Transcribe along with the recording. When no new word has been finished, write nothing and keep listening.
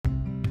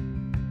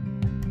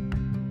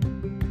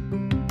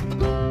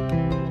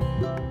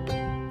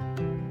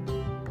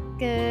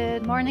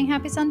Good morning,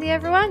 happy Sunday,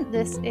 everyone.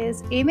 This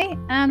is Amy,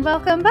 and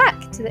welcome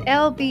back to the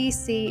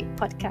LBC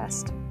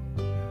podcast.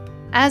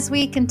 As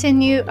we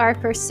continue our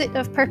Pursuit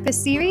of Purpose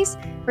series,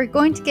 we're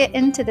going to get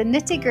into the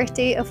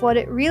nitty-gritty of what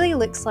it really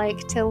looks like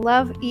to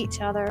love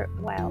each other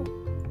well.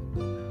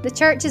 The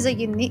church is a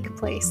unique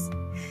place,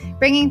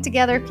 bringing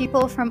together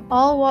people from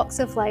all walks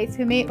of life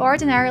who may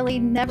ordinarily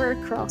never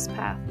cross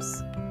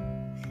paths.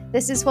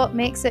 This is what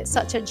makes it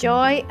such a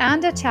joy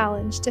and a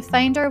challenge to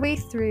find our way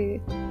through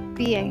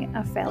being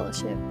a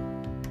fellowship.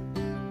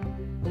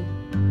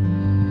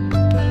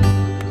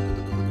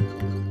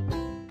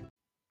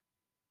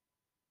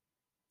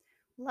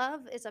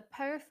 Love is a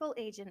powerful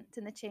agent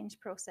in the change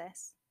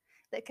process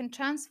that can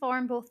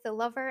transform both the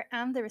lover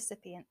and the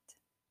recipient.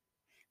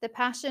 The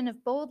passion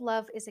of bold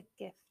love is a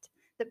gift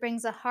that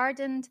brings a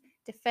hardened,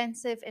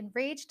 defensive,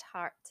 enraged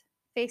heart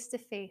face to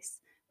face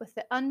with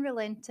the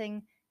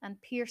unrelenting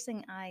and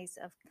piercing eyes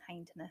of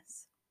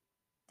kindness.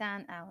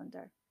 Dan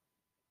Allender.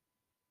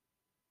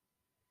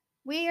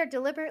 We are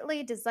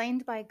deliberately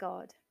designed by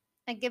God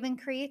and given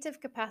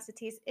creative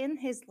capacities in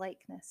His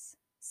likeness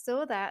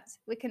so that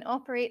we can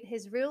operate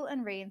His rule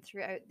and reign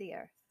throughout the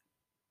earth.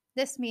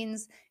 This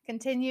means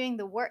continuing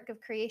the work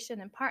of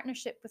creation in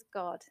partnership with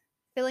God,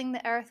 filling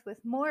the earth with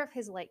more of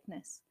His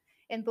likeness,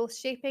 in both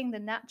shaping the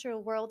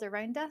natural world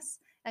around us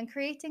and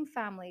creating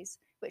families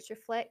which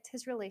reflect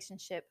His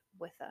relationship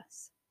with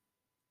us.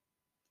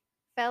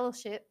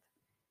 Fellowship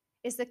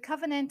is the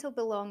covenantal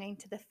belonging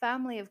to the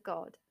family of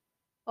God,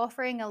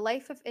 offering a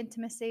life of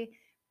intimacy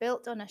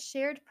built on a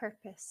shared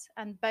purpose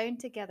and bound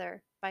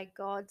together by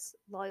God's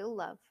loyal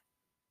love.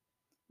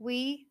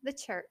 We, the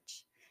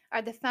church,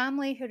 are the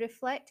family who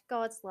reflect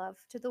God's love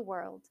to the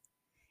world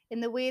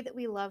in the way that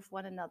we love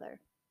one another.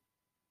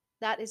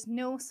 That is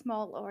no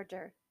small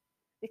order,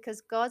 because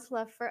God's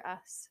love for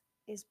us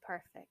is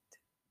perfect.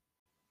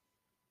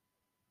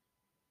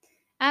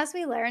 As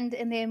we learned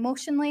in the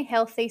Emotionally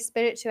Healthy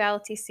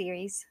Spirituality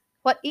series,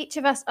 what each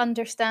of us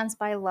understands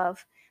by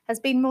love has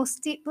been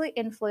most deeply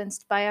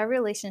influenced by our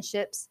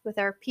relationships with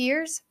our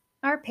peers,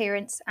 our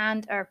parents,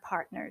 and our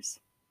partners.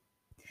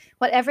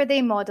 Whatever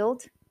they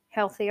modeled,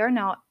 healthy or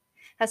not,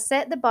 has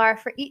set the bar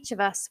for each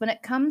of us when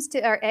it comes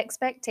to our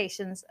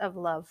expectations of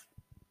love.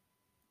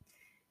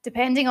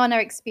 Depending on our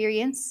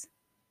experience,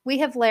 we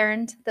have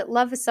learned that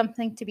love is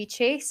something to be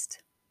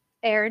chased,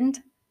 earned,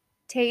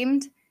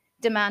 tamed,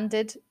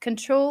 demanded,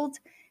 controlled,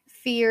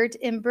 feared,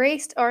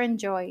 embraced, or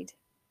enjoyed.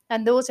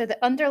 And those are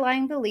the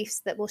underlying beliefs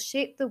that will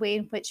shape the way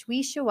in which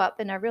we show up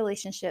in our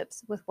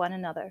relationships with one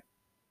another.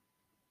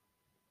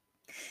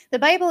 The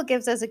Bible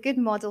gives us a good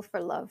model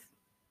for love.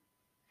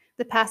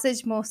 The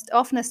passage most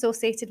often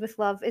associated with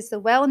love is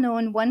the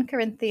well-known 1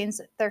 Corinthians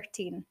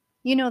 13.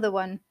 You know the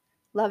one.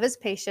 Love is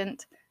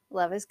patient,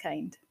 love is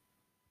kind.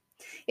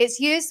 It's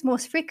used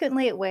most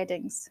frequently at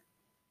weddings.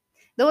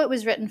 Though it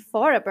was written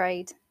for a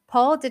bride,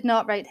 Paul did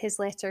not write his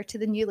letter to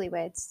the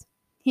newlyweds.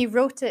 He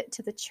wrote it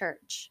to the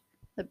church,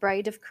 the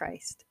bride of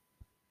Christ.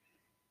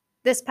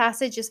 This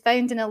passage is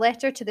found in a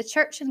letter to the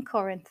church in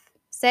Corinth,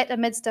 set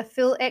amidst a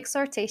full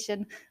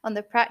exhortation on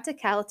the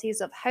practicalities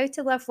of how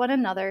to love one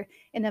another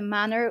in a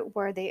manner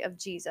worthy of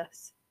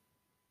Jesus.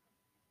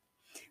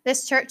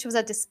 This church was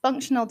a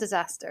dysfunctional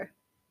disaster.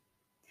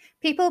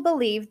 People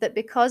believed that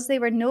because they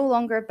were no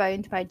longer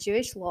bound by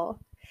Jewish law,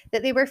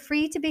 that they were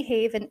free to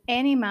behave in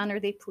any manner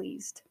they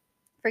pleased.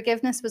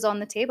 Forgiveness was on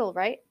the table,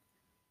 right?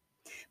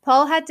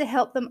 Paul had to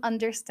help them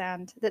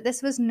understand that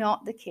this was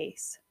not the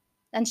case,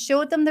 and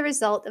showed them the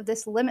result of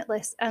this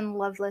limitless and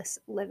loveless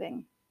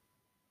living.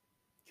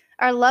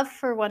 Our love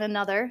for one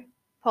another,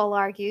 Paul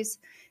argues,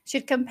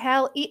 should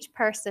compel each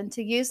person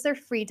to use their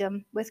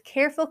freedom with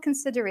careful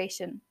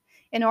consideration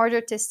in order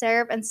to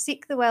serve and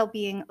seek the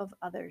well-being of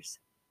others.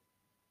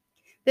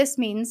 This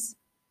means,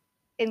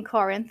 in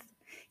Corinth,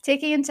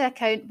 taking into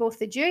account both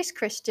the Jewish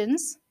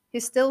Christians, who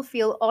still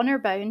feel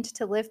honor-bound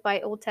to live by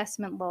Old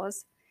Testament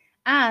laws,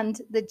 and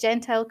the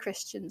Gentile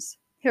Christians,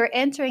 who are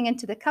entering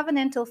into the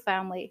covenantal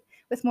family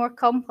with more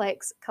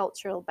complex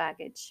cultural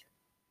baggage.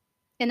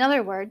 In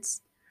other words,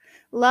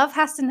 love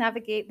has to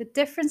navigate the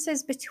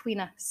differences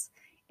between us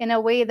in a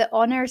way that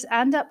honors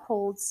and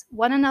upholds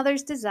one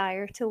another's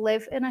desire to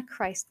live in a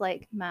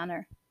Christ-like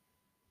manner.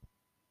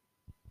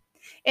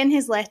 In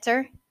his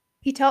letter,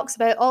 he talks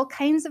about all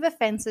kinds of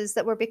offenses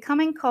that were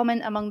becoming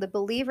common among the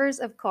believers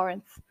of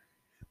Corinth: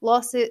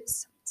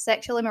 lawsuits,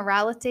 sexual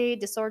immorality,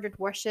 disordered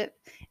worship,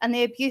 and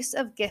the abuse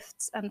of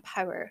gifts and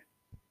power.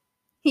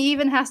 He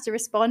even has to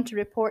respond to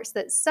reports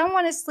that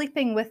someone is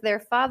sleeping with their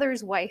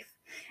father's wife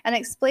and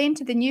explain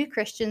to the new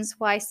Christians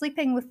why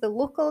sleeping with the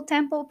local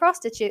temple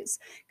prostitutes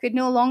could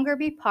no longer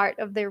be part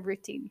of their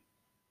routine.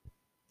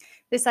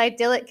 This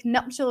idyllic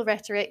nuptial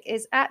rhetoric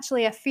is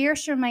actually a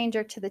fierce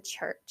reminder to the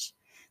church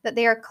that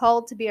they are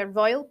called to be a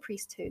royal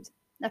priesthood,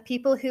 a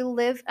people who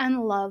live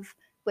and love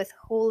with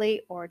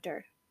holy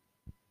order.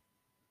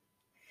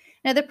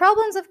 Now, the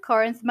problems of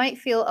Corinth might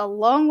feel a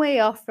long way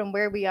off from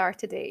where we are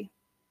today,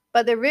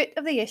 but the root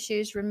of the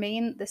issues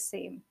remain the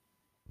same.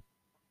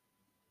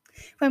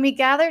 When we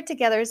gather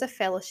together as a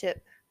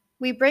fellowship,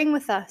 We bring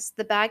with us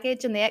the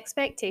baggage and the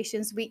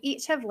expectations we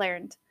each have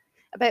learned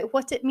about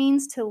what it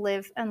means to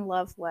live and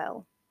love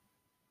well.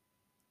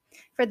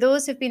 For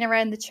those who've been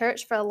around the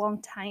church for a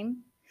long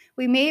time,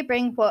 we may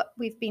bring what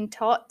we've been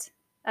taught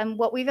and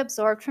what we've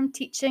absorbed from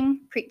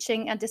teaching,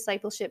 preaching, and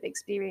discipleship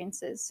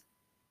experiences.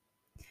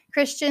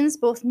 Christians,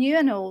 both new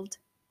and old,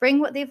 bring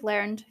what they've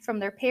learned from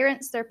their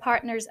parents, their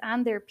partners,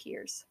 and their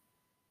peers.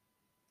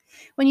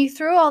 When you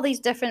throw all these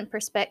different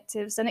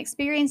perspectives and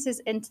experiences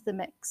into the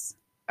mix,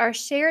 our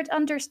shared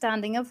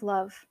understanding of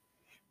love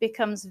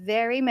becomes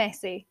very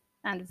messy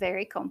and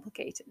very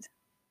complicated.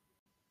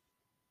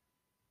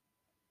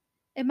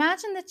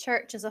 Imagine the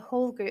church as a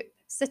whole group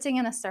sitting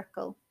in a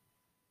circle.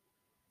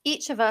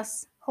 Each of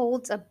us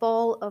holds a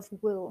ball of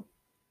wool.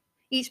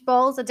 Each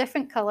ball is a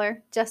different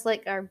colour, just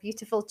like our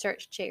beautiful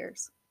church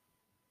chairs.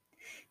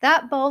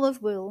 That ball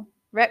of wool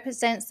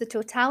represents the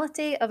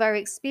totality of our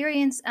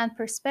experience and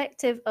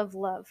perspective of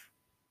love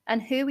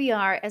and who we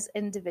are as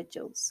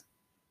individuals.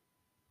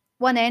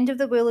 One end of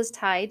the wool is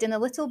tied in a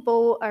little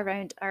bow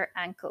around our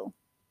ankle.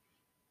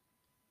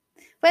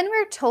 When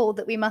we're told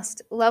that we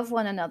must love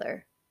one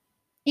another,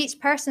 each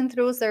person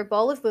throws their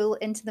ball of wool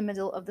into the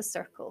middle of the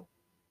circle.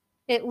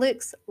 It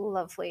looks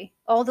lovely,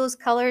 all those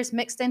colours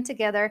mixed in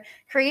together,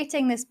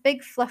 creating this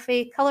big,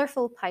 fluffy,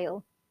 colourful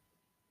pile.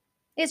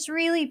 It's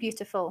really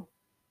beautiful,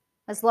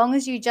 as long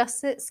as you just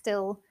sit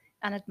still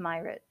and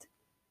admire it.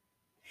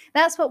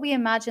 That's what we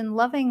imagine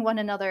loving one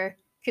another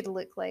could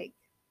look like.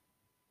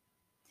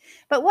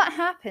 But what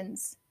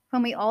happens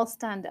when we all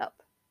stand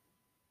up?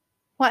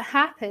 What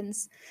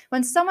happens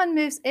when someone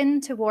moves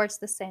in towards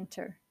the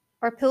centre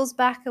or pulls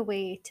back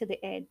away to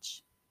the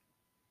edge?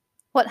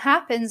 What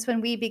happens when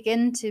we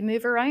begin to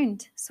move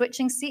around,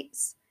 switching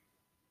seats?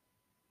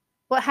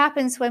 What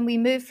happens when we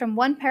move from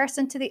one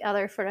person to the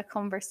other for a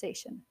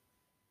conversation?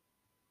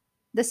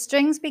 The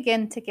strings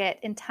begin to get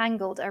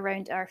entangled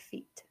around our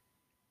feet.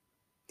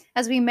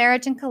 As we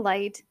merge and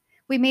collide,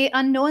 we may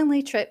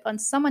unknowingly trip on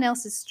someone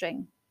else's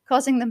string,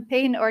 causing them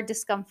pain or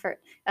discomfort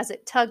as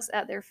it tugs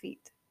at their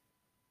feet.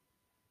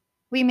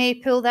 We may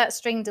pull that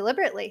string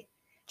deliberately,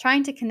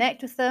 trying to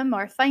connect with them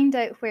or find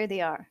out where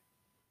they are.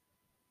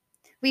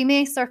 We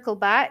may circle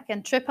back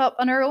and trip up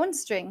on our own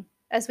string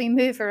as we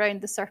move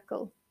around the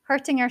circle,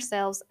 hurting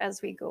ourselves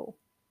as we go.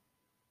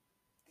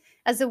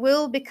 As the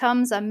wool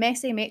becomes a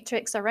messy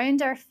matrix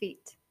around our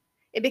feet,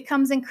 it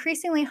becomes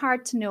increasingly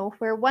hard to know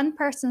where one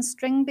person's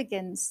string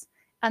begins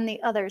and the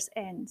other's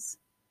ends.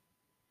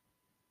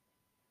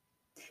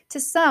 To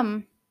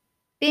some,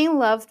 being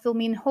loved will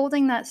mean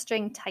holding that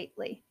string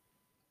tightly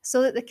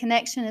so that the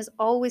connection is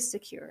always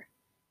secure.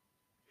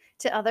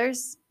 To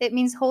others, it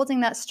means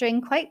holding that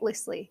string quite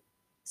loosely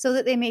so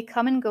that they may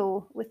come and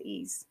go with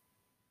ease.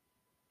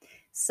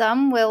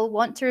 Some will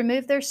want to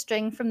remove their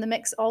string from the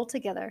mix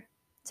altogether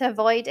to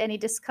avoid any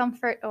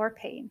discomfort or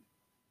pain.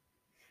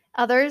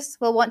 Others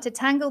will want to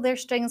tangle their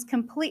strings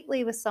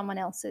completely with someone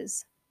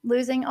else's,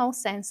 losing all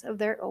sense of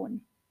their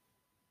own.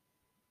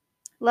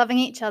 Loving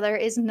each other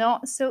is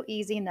not so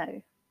easy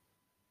now.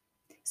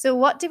 So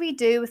what do we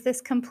do with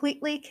this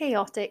completely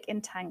chaotic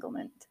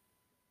entanglement?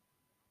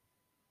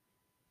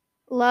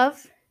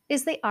 Love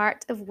is the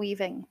art of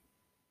weaving,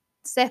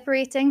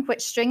 separating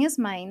which string is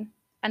mine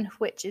and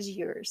which is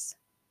yours,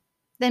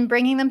 then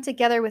bringing them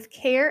together with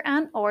care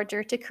and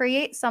order to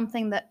create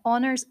something that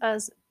honors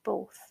us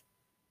both.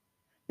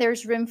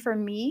 There's room for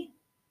me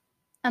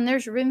and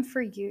there's room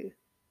for you.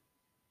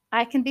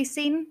 I can be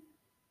seen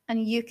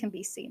and you can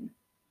be seen.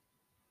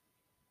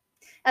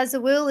 As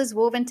the wool is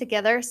woven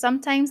together,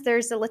 sometimes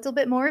there's a little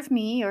bit more of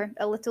me or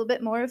a little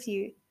bit more of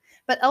you,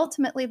 but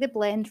ultimately the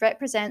blend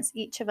represents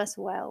each of us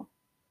well.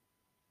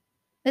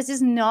 This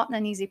is not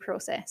an easy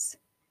process.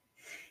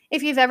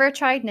 If you've ever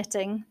tried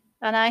knitting,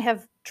 and I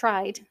have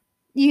tried,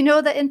 you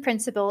know that in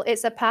principle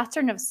it's a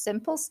pattern of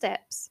simple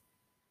steps,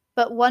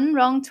 but one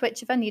wrong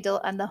twitch of a needle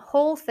and the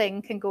whole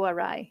thing can go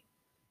awry.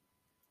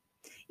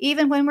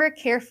 Even when we're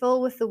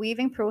careful with the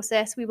weaving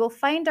process, we will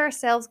find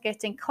ourselves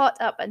getting caught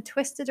up and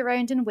twisted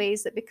around in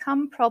ways that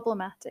become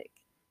problematic.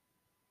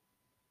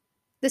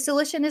 The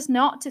solution is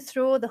not to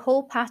throw the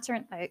whole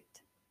pattern out,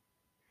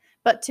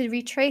 but to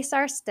retrace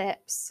our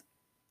steps,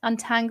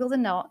 untangle the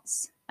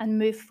knots, and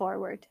move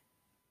forward.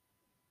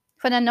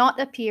 When a knot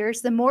appears,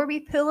 the more we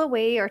pull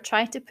away or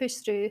try to push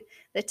through,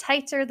 the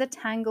tighter the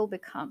tangle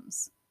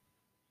becomes.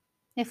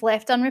 If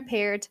left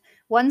unrepaired,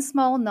 one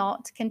small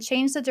knot can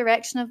change the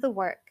direction of the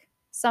work,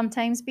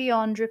 sometimes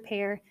beyond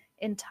repair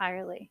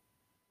entirely.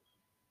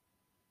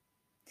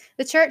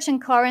 The church in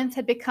Corinth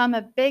had become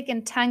a big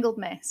entangled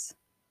mess,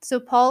 so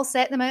Paul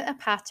set them out a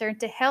pattern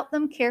to help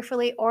them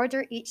carefully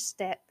order each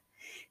step,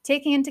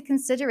 taking into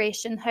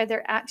consideration how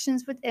their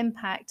actions would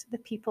impact the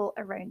people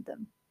around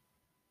them.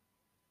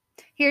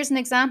 Here's an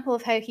example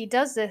of how he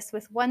does this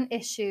with one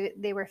issue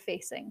they were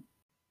facing.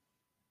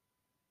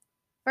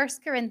 1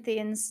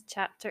 Corinthians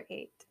chapter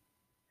 8.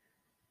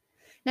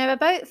 Now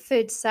about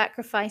food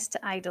sacrificed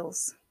to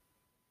idols.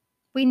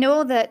 We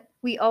know that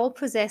we all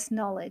possess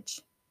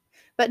knowledge,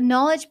 but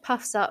knowledge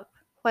puffs up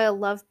while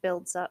love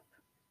builds up.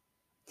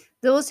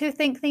 Those who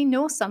think they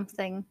know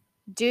something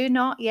do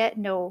not yet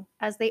know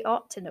as they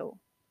ought to know.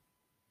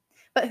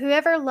 But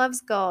whoever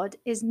loves God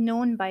is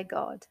known by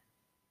God.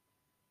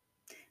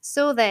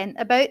 So then,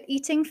 about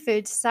eating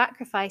food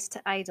sacrificed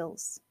to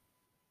idols.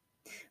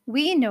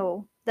 We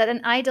know that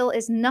an idol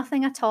is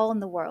nothing at all in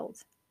the world,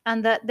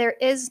 and that there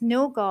is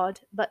no God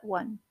but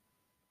one.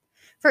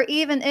 For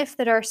even if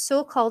there are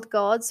so-called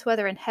gods,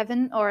 whether in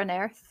heaven or on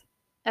earth,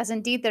 as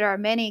indeed there are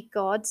many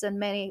gods and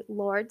many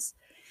lords,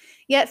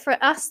 yet for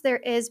us there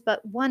is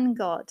but one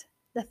God,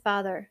 the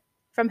Father,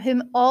 from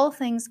whom all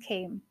things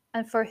came,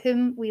 and for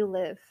whom we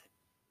live.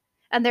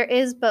 And there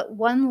is but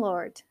one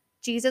Lord,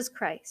 Jesus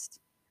Christ,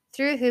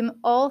 through whom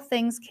all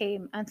things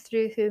came and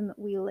through whom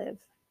we live.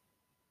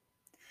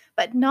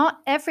 But not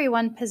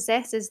everyone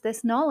possesses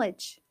this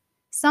knowledge.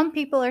 Some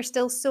people are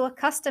still so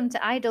accustomed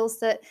to idols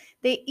that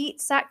they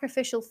eat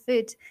sacrificial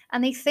food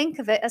and they think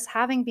of it as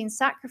having been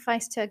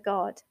sacrificed to a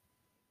god.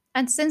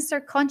 And since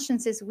their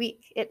conscience is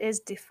weak, it is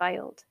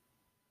defiled.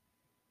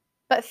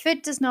 But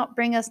food does not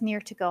bring us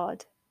near to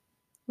God.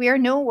 We are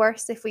no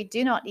worse if we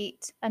do not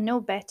eat, and no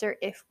better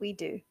if we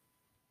do.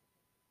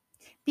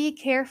 Be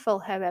careful,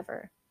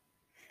 however,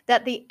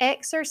 that the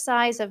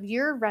exercise of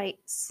your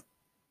rights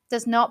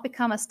does not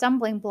become a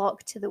stumbling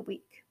block to the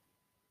weak.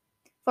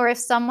 For if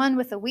someone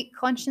with a weak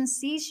conscience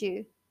sees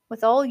you,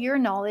 with all your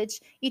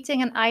knowledge,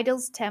 eating an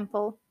idol's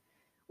temple,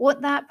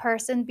 won't that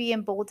person be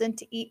emboldened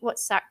to eat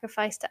what's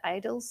sacrificed to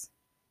idols?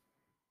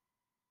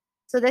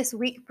 So this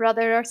weak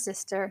brother or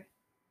sister,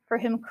 for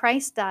whom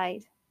Christ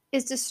died,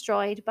 is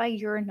destroyed by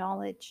your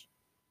knowledge.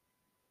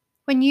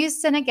 When you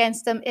sin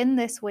against them in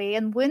this way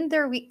and wound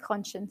their weak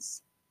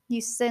conscience,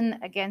 you sin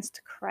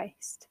against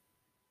Christ.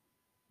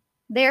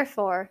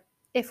 Therefore,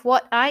 if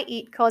what I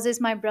eat causes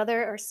my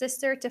brother or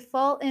sister to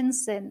fall in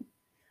sin,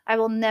 I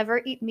will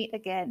never eat meat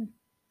again,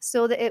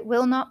 so that it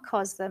will not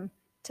cause them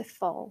to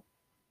fall.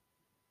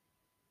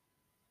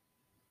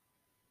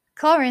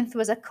 Corinth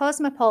was a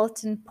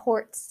cosmopolitan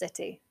port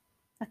city,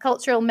 a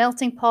cultural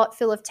melting pot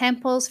full of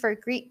temples for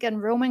Greek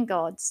and Roman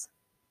gods.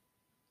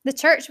 The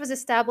church was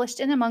established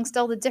in amongst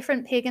all the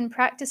different pagan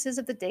practices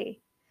of the day,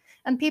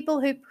 and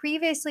people who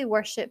previously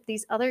worshipped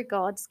these other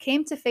gods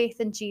came to faith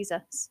in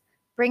Jesus,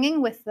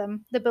 bringing with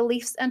them the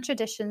beliefs and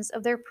traditions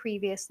of their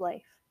previous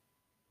life.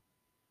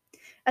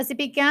 As they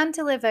began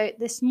to live out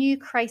this new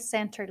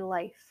Christ-centered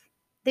life,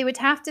 they would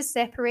have to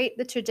separate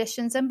the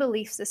traditions and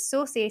beliefs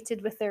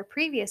associated with their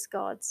previous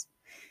gods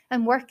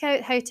and work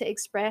out how to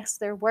express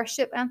their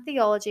worship and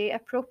theology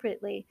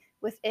appropriately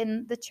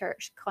within the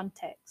church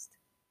context.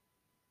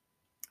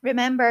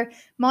 Remember,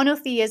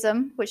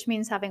 monotheism, which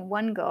means having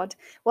one God,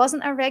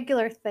 wasn't a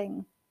regular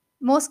thing.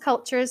 Most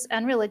cultures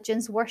and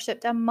religions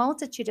worshipped a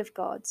multitude of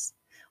gods,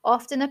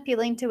 often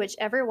appealing to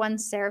whichever one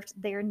served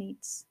their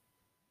needs.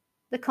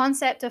 The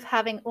concept of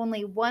having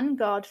only one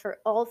God for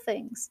all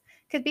things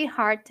could be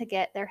hard to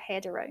get their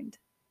head around.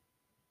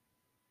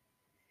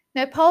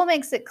 Now, Paul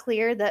makes it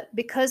clear that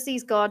because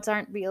these gods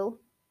aren't real,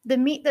 the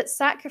meat that's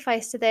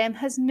sacrificed to them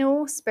has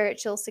no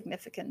spiritual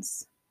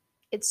significance.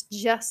 It's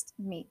just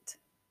meat.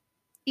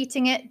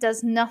 Eating it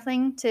does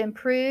nothing to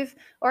improve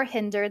or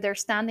hinder their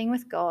standing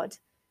with God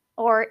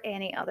or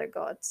any other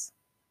gods.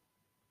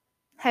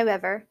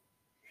 However,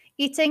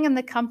 eating in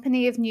the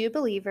company of new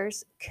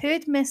believers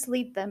could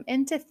mislead them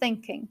into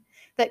thinking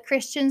that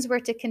Christians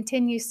were to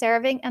continue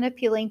serving and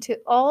appealing to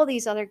all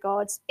these other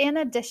gods in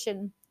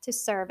addition to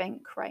serving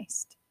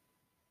Christ.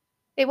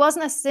 It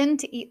wasn't a sin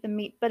to eat the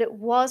meat, but it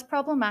was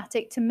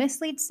problematic to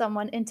mislead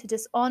someone into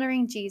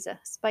dishonoring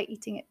Jesus by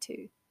eating it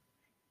too.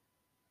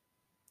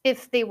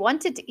 If they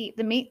wanted to eat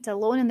the meat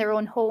alone in their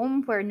own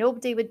home where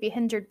nobody would be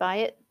hindered by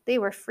it, they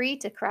were free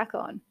to crack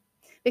on,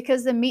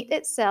 because the meat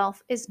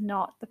itself is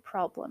not the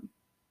problem.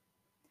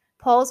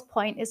 Paul's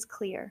point is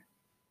clear.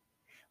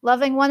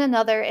 Loving one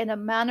another in a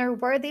manner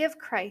worthy of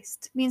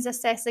Christ means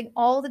assessing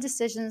all the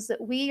decisions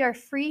that we are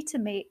free to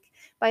make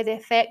by the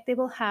effect they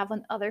will have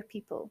on other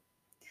people,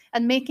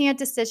 and making a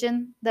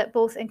decision that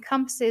both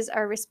encompasses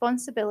our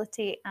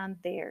responsibility and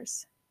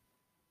theirs.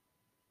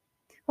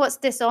 What's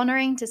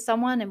dishonoring to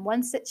someone in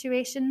one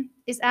situation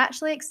is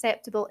actually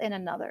acceptable in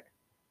another,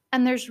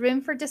 and there's room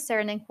for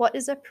discerning what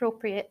is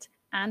appropriate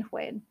and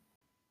when.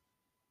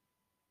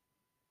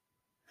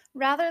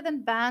 Rather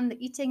than ban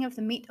the eating of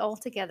the meat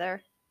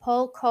altogether,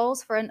 Paul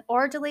calls for an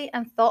orderly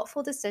and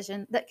thoughtful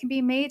decision that can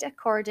be made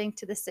according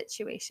to the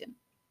situation.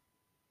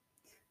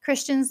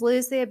 Christians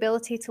lose the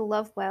ability to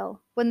love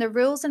well when the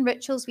rules and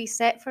rituals we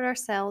set for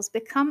ourselves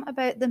become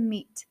about the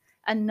meat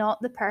and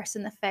not the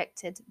person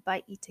affected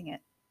by eating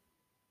it.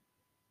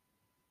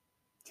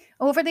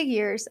 Over the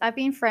years, I've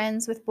been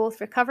friends with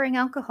both recovering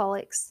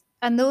alcoholics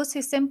and those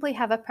who simply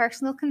have a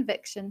personal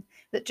conviction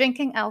that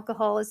drinking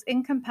alcohol is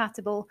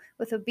incompatible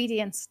with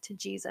obedience to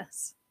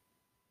Jesus.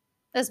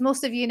 As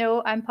most of you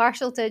know, I'm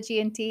partial to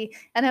G&T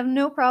and have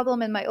no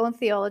problem in my own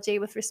theology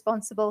with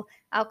responsible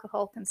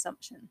alcohol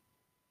consumption.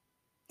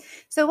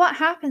 So what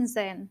happens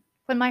then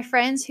when my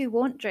friends who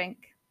won't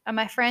drink and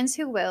my friends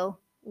who will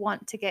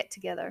want to get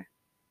together?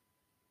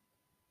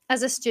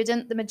 As a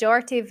student, the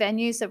majority of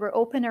venues that were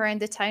open around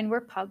the town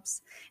were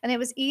pubs, and it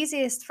was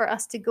easiest for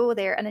us to go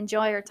there and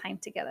enjoy our time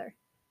together.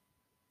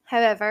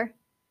 However,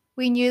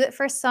 we knew that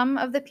for some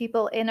of the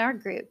people in our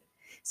group,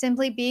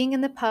 simply being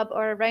in the pub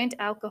or around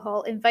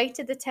alcohol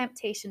invited the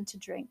temptation to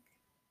drink.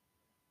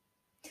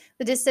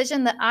 The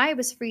decision that I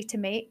was free to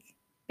make,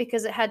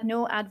 because it had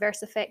no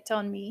adverse effect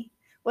on me,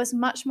 was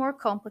much more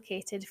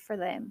complicated for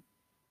them.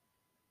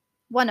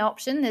 One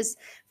option is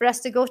for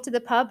us to go to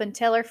the pub and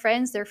tell our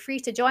friends they're free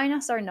to join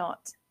us or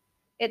not.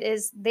 It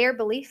is their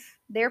belief,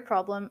 their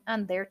problem,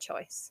 and their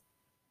choice.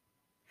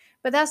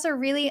 But that's a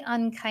really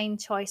unkind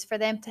choice for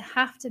them to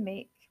have to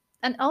make,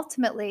 and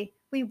ultimately,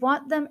 we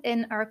want them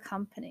in our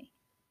company.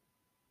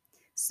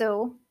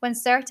 So, when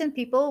certain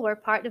people were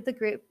part of the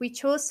group, we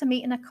chose to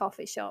meet in a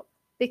coffee shop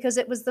because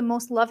it was the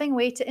most loving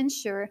way to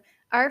ensure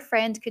our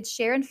friend could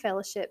share in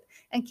fellowship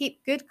and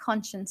keep good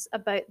conscience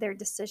about their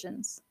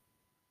decisions.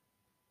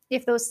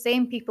 If those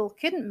same people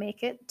couldn't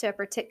make it to a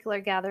particular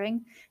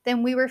gathering,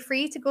 then we were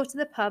free to go to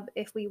the pub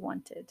if we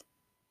wanted.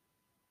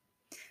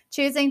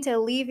 Choosing to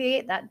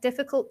alleviate that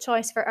difficult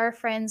choice for our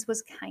friends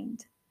was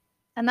kind,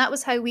 and that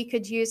was how we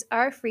could use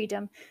our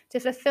freedom to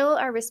fulfill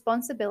our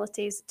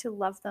responsibilities to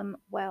love them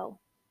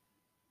well.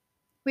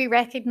 We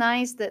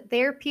recognized that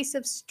their piece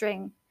of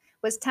string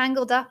was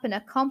tangled up in a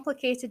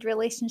complicated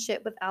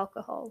relationship with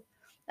alcohol,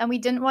 and we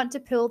didn't want to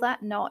pull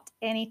that knot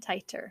any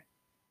tighter.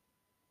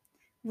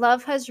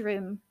 Love has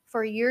room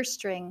for your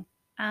string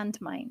and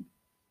mine.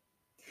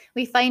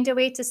 We find a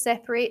way to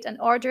separate and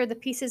order the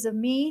pieces of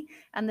me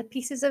and the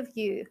pieces of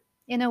you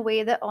in a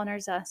way that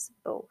honors us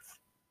both.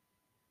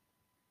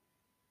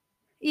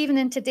 Even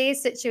in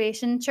today's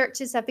situation,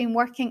 churches have been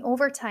working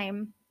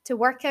overtime to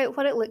work out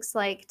what it looks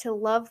like to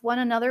love one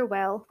another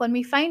well when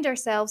we find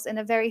ourselves in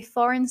a very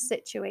foreign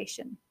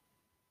situation.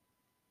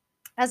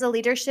 As a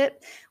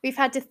leadership, we've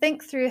had to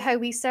think through how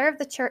we serve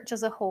the church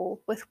as a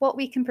whole with what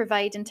we can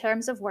provide in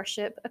terms of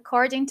worship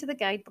according to the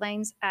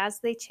guidelines as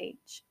they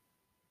change.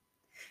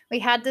 We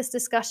had this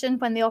discussion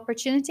when the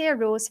opportunity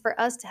arose for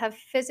us to have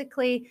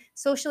physically,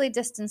 socially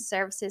distanced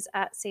services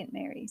at St.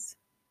 Mary's.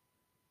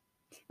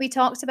 We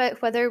talked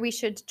about whether we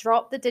should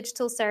drop the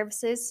digital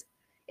services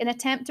in an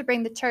attempt to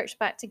bring the church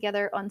back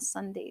together on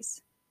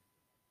Sundays.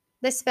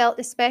 This felt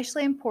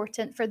especially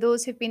important for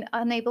those who've been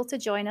unable to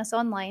join us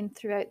online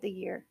throughout the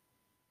year.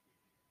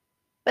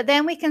 But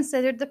then we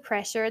considered the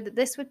pressure that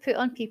this would put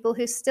on people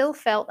who still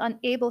felt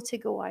unable to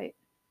go out.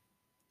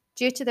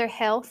 Due to their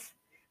health,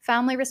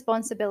 family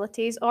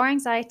responsibilities, or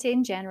anxiety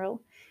in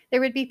general,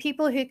 there would be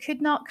people who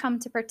could not come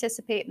to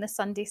participate in the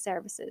Sunday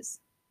services,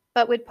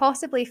 but would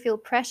possibly feel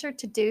pressured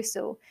to do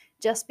so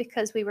just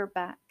because we were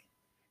back.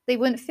 They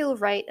wouldn't feel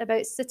right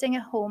about sitting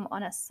at home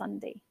on a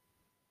Sunday.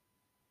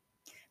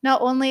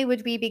 Not only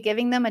would we be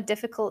giving them a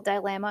difficult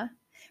dilemma,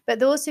 but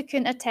those who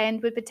couldn't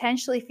attend would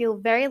potentially feel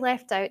very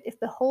left out if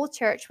the whole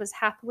church was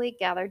happily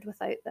gathered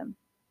without them.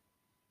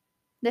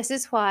 This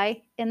is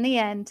why, in the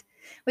end,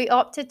 we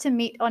opted to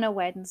meet on a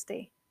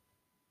Wednesday.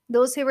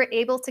 Those who were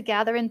able to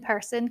gather in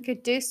person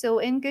could do so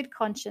in good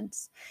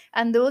conscience,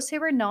 and those who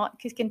were not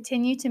could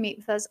continue to meet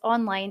with us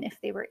online if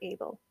they were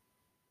able.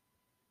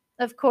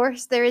 Of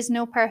course, there is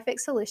no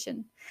perfect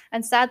solution,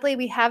 and sadly,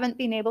 we haven't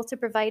been able to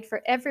provide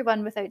for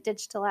everyone without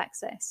digital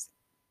access.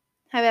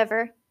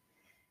 However,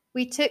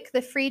 we took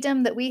the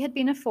freedom that we had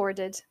been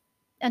afforded,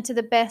 and to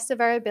the best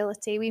of our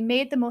ability, we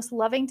made the most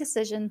loving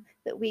decision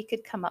that we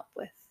could come up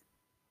with.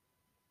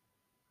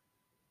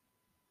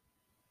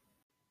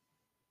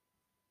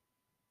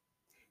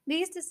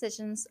 These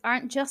decisions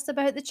aren't just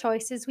about the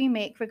choices we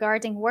make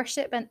regarding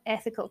worship and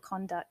ethical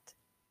conduct.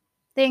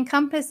 They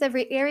encompass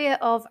every area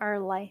of our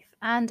life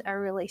and our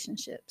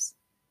relationships.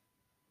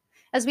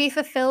 As we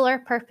fulfill our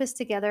purpose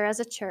together as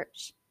a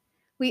church,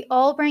 we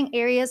all bring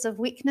areas of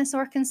weakness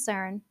or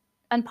concern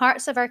and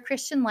parts of our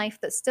Christian life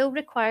that still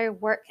require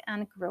work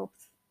and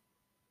growth.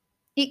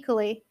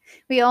 Equally,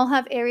 we all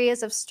have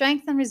areas of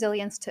strength and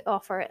resilience to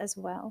offer as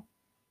well.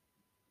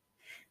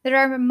 There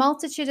are a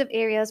multitude of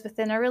areas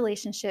within our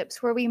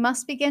relationships where we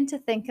must begin to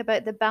think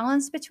about the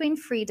balance between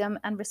freedom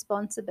and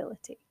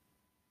responsibility.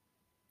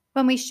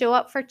 When we show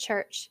up for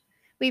church,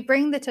 we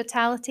bring the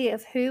totality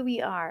of who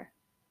we are,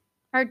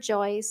 our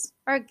joys,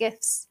 our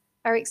gifts,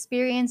 our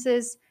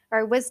experiences,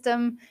 our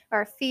wisdom,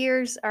 our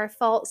fears, our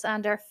faults,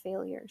 and our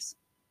failures.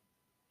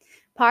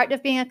 Part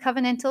of being a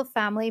covenantal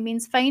family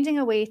means finding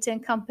a way to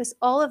encompass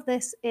all of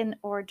this in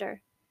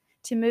order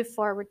to move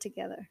forward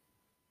together.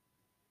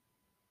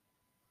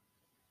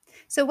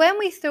 So when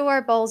we throw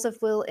our balls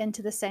of wool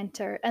into the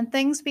center and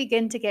things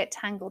begin to get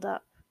tangled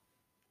up,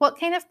 what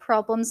kind of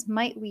problems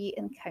might we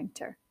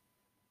encounter?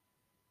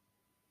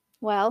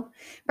 Well,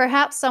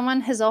 perhaps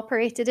someone has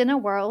operated in a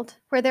world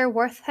where their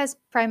worth has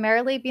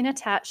primarily been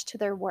attached to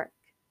their work,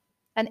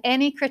 and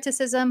any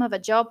criticism of a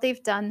job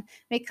they've done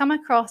may come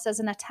across as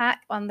an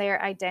attack on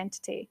their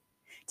identity,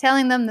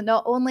 telling them that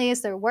not only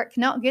is their work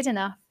not good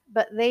enough,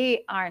 but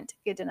they aren't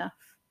good enough.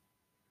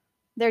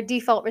 Their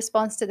default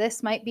response to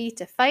this might be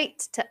to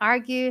fight, to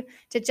argue,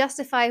 to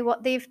justify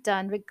what they've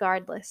done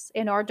regardless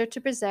in order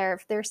to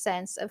preserve their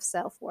sense of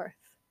self-worth.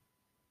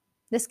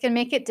 This can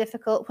make it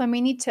difficult when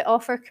we need to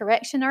offer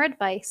correction or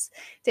advice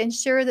to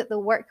ensure that the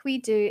work we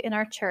do in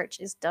our church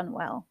is done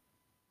well.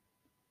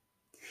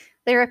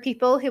 There are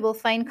people who will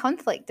find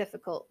conflict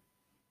difficult.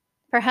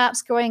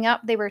 Perhaps growing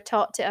up they were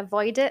taught to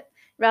avoid it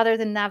rather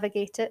than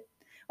navigate it,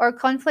 or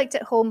conflict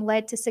at home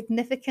led to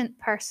significant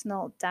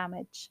personal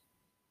damage.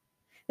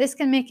 This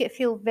can make it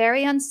feel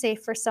very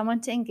unsafe for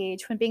someone to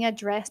engage when being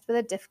addressed with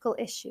a difficult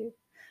issue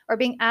or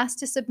being asked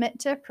to submit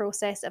to a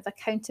process of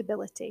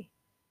accountability.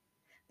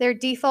 Their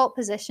default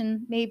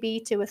position may be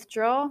to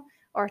withdraw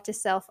or to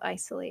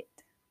self-isolate.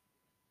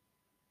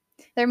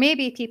 There may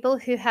be people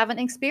who haven't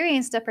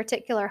experienced a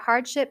particular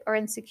hardship or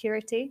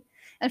insecurity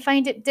and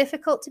find it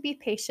difficult to be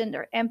patient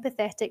or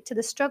empathetic to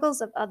the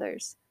struggles of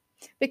others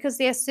because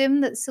they assume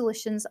that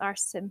solutions are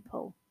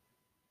simple.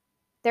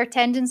 Their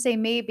tendency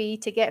may be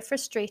to get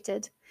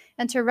frustrated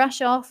and to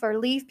rush off or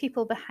leave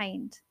people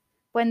behind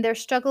when their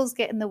struggles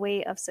get in the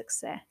way of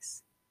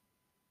success.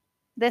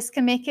 This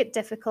can make it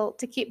difficult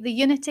to keep the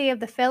unity of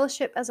the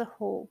fellowship as a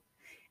whole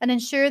and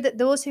ensure that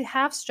those who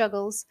have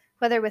struggles,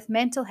 whether with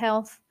mental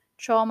health,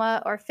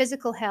 trauma, or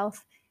physical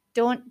health,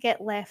 don't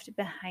get left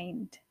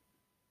behind.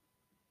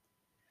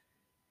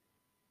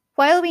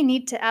 While we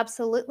need to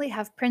absolutely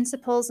have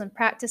principles and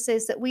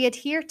practices that we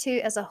adhere to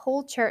as a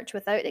whole church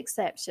without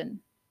exception,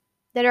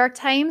 there are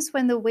times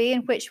when the way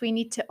in which we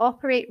need to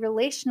operate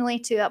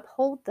relationally to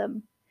uphold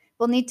them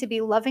will need to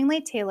be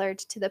lovingly tailored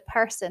to the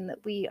person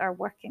that we are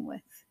working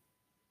with.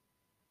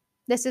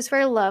 This is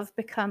where love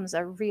becomes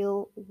a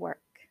real work.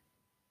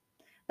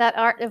 That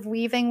art of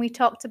weaving we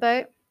talked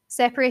about,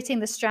 separating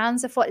the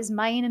strands of what is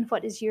mine and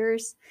what is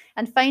yours,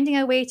 and finding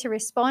a way to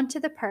respond to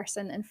the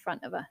person in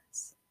front of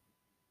us.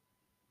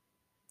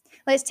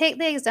 Let's take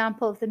the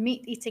example of the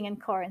meat eating in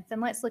Corinth,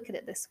 and let's look at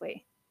it this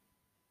way.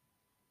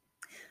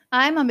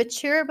 I'm a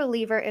mature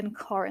believer in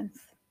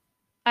Corinth.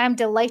 I am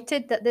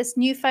delighted that this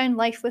newfound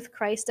life with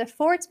Christ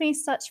affords me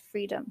such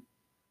freedom.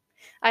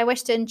 I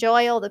wish to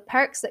enjoy all the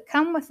perks that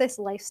come with this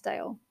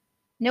lifestyle.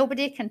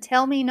 Nobody can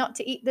tell me not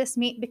to eat this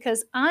meat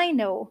because I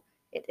know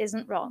it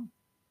isn't wrong.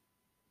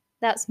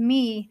 That's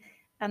me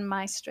and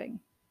my string.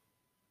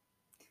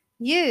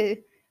 You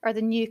are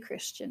the new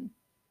Christian.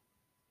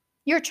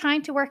 You're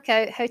trying to work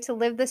out how to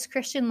live this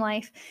Christian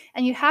life,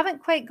 and you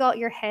haven't quite got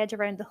your head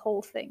around the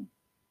whole thing.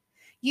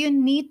 You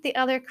need the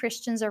other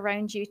Christians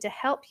around you to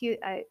help you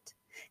out,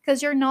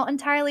 because you're not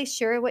entirely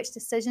sure which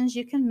decisions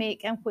you can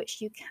make and which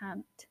you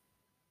can't.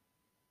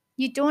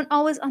 You don't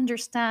always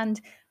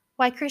understand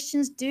why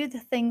Christians do the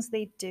things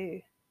they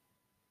do.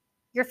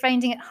 You're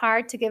finding it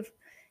hard to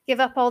give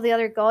up all the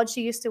other gods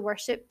you used to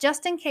worship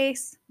just in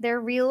case they're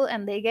real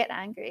and they get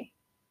angry.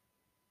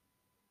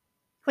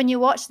 When you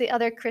watch the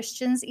other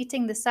Christians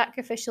eating the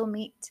sacrificial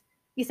meat,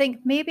 you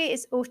think maybe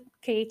it's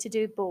okay to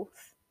do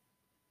both.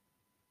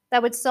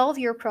 That would solve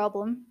your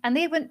problem, and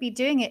they wouldn't be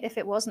doing it if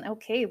it wasn't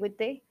okay, would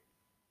they?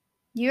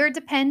 You're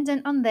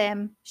dependent on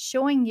them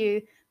showing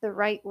you the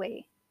right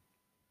way.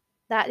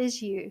 That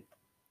is you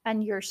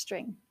and your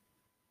string.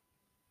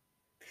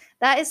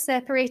 That is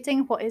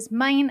separating what is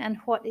mine and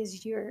what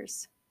is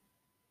yours.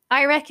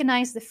 I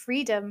recognize the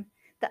freedom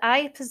that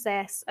I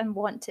possess and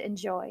want to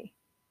enjoy.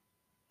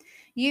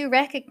 You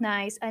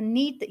recognize a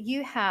need that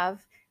you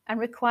have and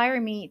require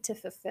me to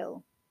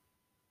fulfill.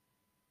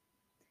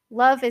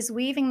 Love is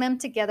weaving them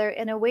together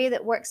in a way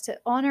that works to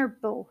honor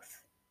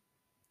both.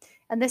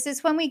 And this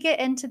is when we get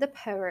into the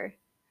power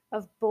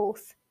of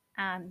both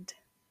and.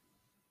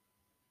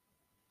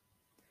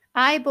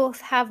 I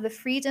both have the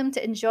freedom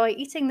to enjoy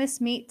eating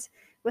this meat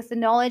with the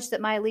knowledge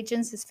that my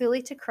allegiance is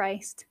fully to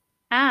Christ,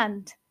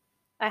 and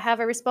I have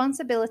a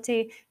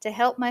responsibility to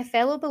help my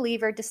fellow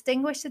believer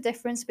distinguish the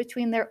difference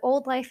between their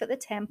old life at the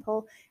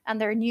temple and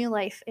their new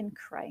life in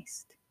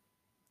Christ.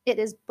 It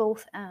is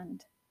both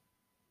and.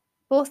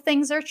 Both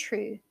things are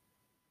true.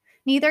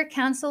 Neither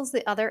cancels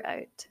the other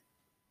out.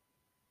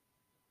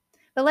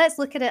 But let's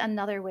look at it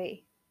another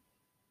way.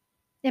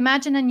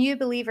 Imagine a new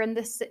believer in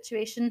this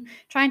situation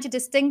trying to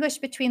distinguish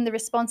between the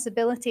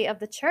responsibility of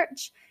the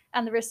church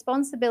and the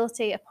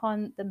responsibility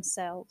upon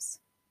themselves.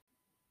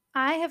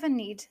 I have a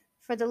need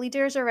for the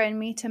leaders around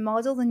me to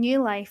model the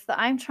new life that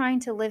I'm trying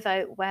to live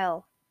out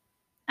well.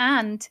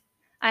 And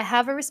I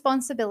have a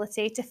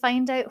responsibility to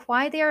find out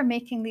why they are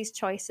making these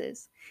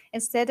choices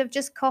instead of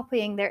just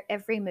copying their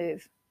every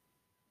move.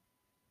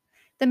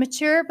 The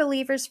mature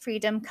believer's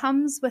freedom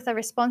comes with a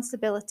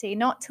responsibility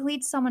not to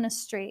lead someone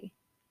astray.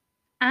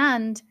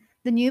 And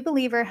the new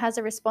believer has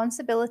a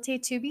responsibility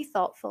to be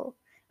thoughtful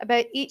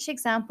about each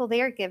example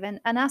they are given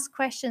and ask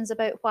questions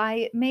about why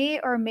it may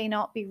or may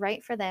not be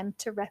right for them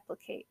to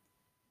replicate.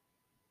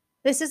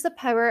 This is the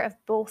power of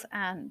both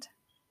and.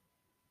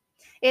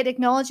 It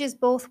acknowledges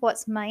both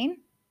what's mine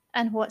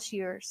and what's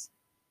yours.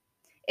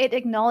 It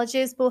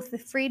acknowledges both the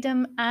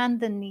freedom and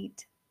the need.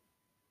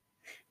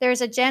 There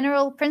is a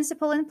general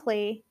principle in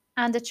play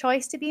and a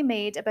choice to be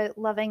made about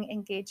loving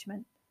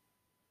engagement.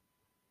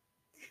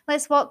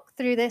 Let's walk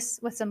through this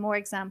with some more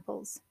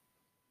examples.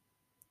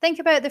 Think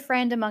about the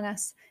friend among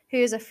us who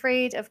is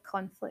afraid of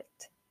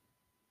conflict.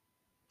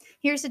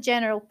 Here's a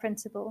general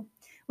principle.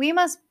 We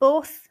must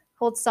both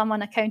hold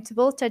someone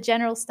accountable to a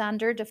general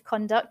standard of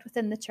conduct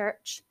within the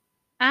church,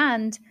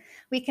 and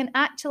we can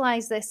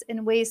actualize this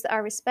in ways that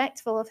are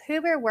respectful of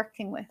who we're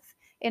working with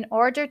in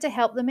order to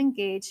help them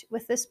engage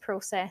with this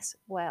process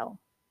well.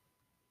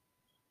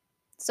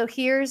 So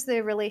here's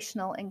the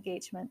relational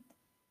engagement.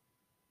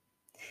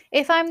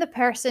 If I'm the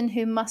person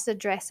who must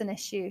address an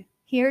issue,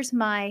 here's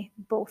my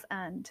both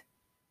and.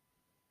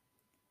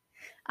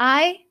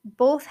 I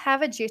both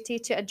have a duty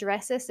to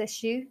address this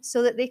issue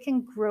so that they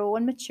can grow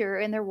and mature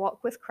in their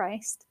walk with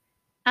Christ.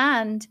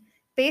 And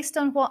based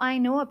on what I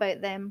know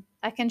about them,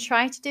 I can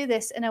try to do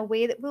this in a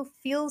way that will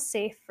feel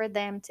safe for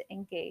them to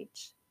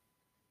engage.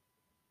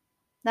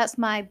 That's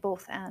my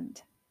both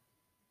and.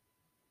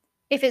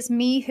 If it's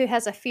me who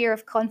has a fear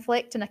of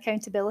conflict and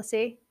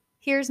accountability,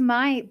 here's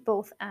my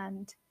both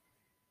and.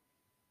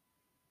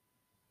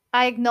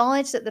 I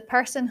acknowledge that the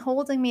person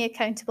holding me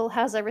accountable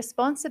has a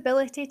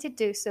responsibility to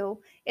do so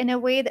in a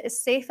way that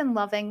is safe and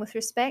loving with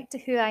respect to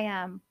who I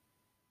am.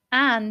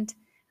 And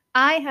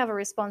I have a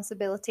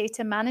responsibility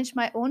to manage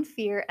my own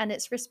fear and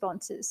its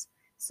responses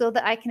so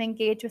that I can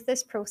engage with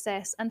this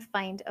process and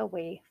find a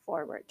way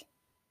forward.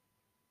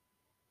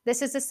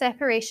 This is a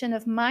separation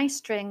of my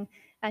string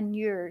and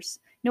yours,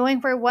 knowing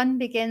where one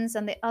begins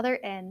and the other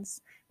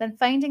ends, then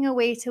finding a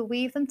way to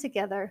weave them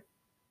together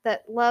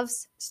that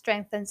loves,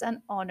 strengthens, and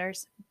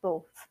honors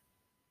both.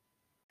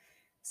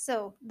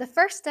 So, the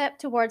first step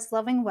towards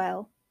loving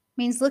well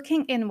means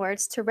looking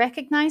inwards to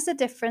recognize the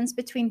difference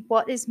between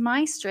what is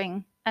my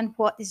string and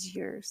what is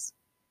yours.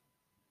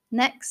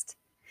 Next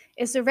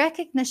is the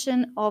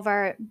recognition of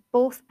our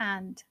both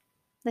and,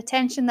 the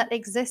tension that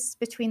exists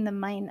between the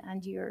mine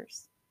and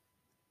yours.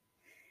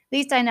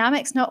 These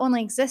dynamics not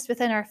only exist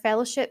within our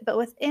fellowship, but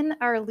within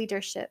our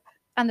leadership,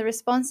 and the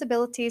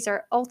responsibilities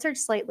are altered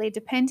slightly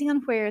depending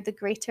on where the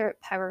greater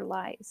power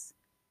lies.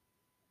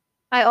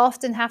 I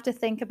often have to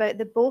think about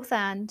the both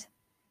and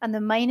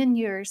the mine and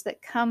yours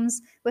that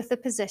comes with the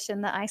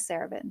position that I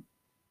serve in.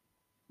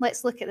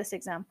 Let's look at this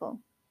example.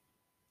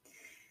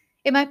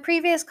 In my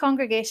previous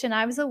congregation,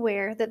 I was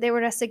aware that there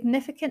were a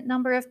significant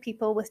number of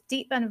people with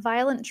deep and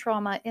violent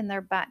trauma in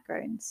their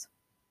backgrounds.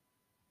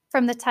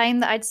 From the time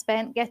that I'd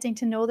spent getting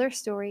to know their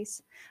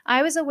stories,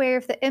 I was aware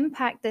of the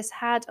impact this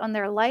had on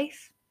their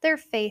life, their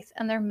faith,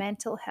 and their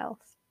mental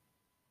health.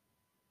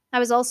 I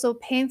was also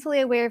painfully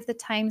aware of the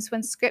times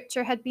when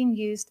scripture had been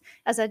used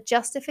as a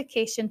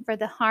justification for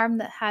the harm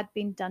that had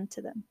been done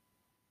to them.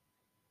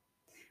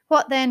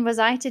 What then was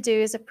I to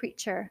do as a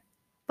preacher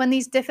when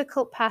these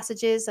difficult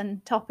passages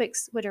and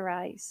topics would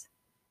arise?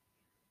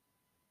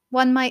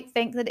 One might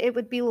think that it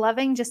would be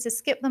loving just to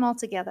skip them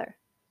altogether.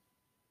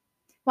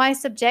 Why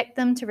subject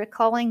them to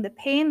recalling the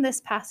pain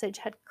this passage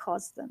had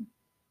caused them?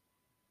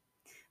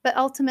 But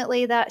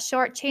ultimately, that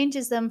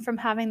shortchanges them from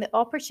having the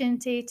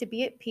opportunity to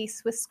be at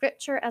peace with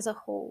Scripture as a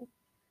whole,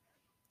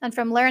 and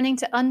from learning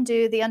to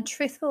undo the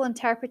untruthful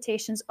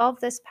interpretations of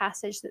this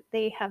passage that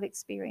they have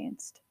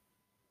experienced.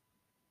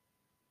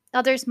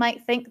 Others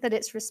might think that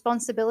it's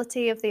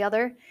responsibility of the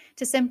other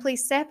to simply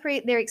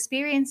separate their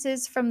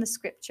experiences from the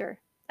Scripture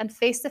and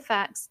face the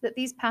facts that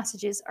these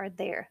passages are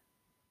there.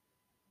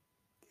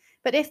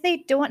 But if they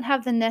don't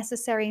have the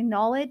necessary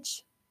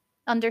knowledge,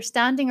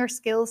 understanding, or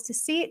skills to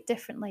see it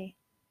differently,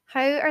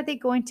 how are they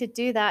going to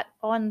do that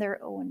on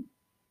their own?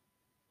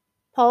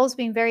 Paul's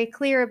been very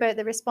clear about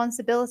the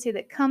responsibility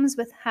that comes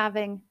with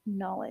having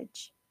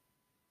knowledge.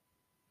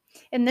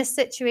 In this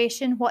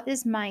situation, what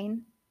is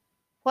mine?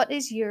 What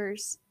is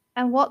yours?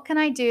 And what can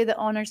I do that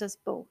honors us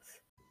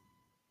both?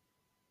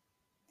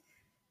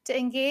 To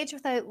engage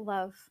without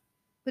love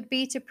would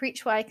be to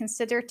preach what I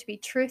consider to be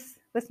truth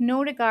with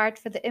no regard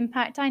for the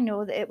impact I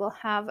know that it will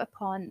have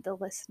upon the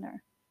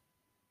listener.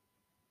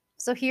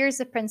 So here's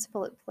the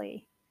principle at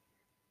play.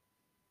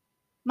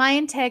 My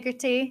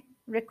integrity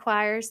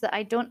requires that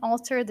I don't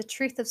alter the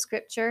truth of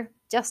Scripture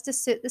just to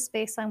suit the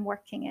space I'm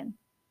working in.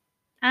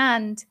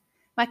 And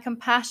my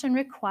compassion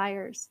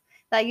requires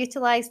that I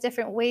utilize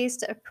different ways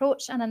to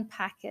approach and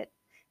unpack it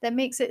that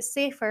makes it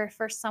safer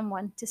for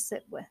someone to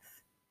sit with.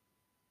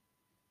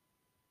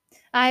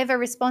 I have a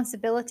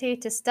responsibility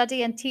to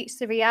study and teach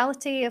the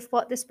reality of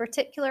what this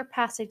particular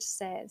passage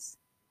says.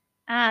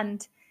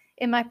 And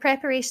in my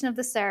preparation of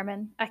the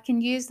sermon, I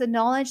can use the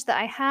knowledge that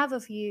I have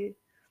of you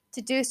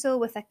to do so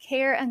with a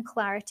care and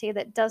clarity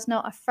that does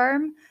not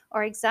affirm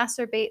or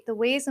exacerbate the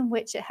ways in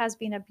which it has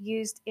been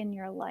abused in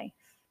your life.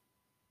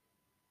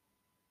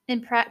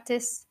 In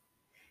practice,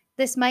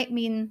 this might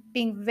mean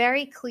being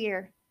very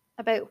clear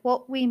about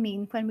what we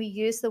mean when we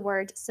use the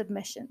word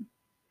submission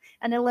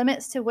and the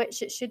limits to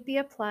which it should be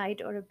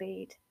applied or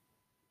obeyed.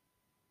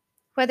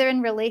 Whether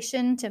in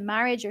relation to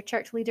marriage or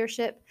church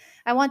leadership,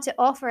 I want to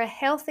offer a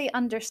healthy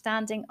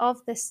understanding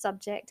of this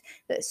subject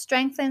that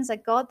strengthens a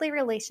godly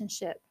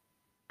relationship.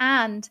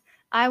 And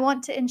I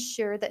want to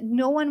ensure that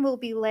no one will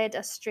be led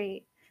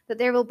astray, that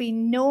there will be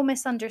no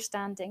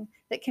misunderstanding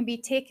that can be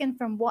taken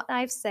from what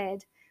I've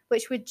said,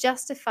 which would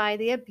justify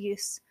the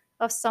abuse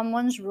of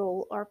someone's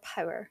role or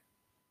power.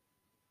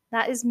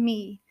 That is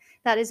me.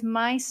 That is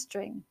my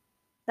string.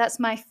 That's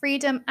my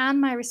freedom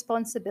and my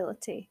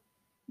responsibility.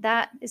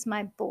 That is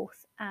my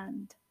both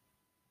and.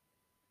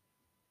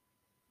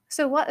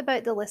 So, what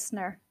about the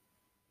listener?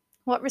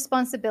 What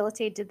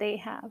responsibility do they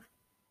have?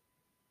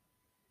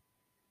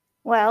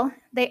 Well,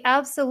 they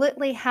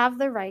absolutely have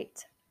the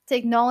right to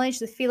acknowledge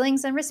the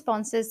feelings and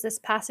responses this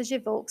passage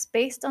evokes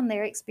based on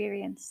their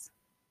experience,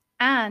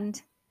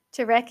 and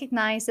to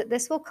recognize that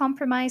this will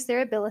compromise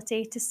their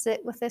ability to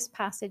sit with this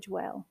passage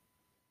well.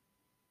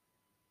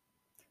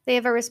 They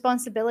have a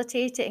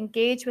responsibility to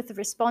engage with the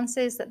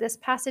responses that this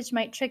passage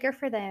might trigger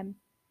for them,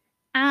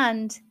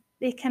 and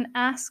they can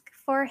ask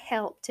for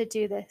help to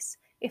do this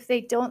if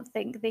they don't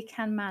think they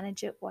can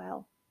manage it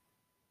well.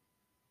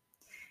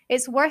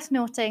 It's worth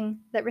noting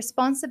that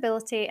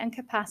responsibility and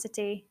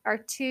capacity are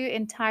two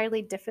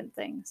entirely different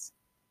things.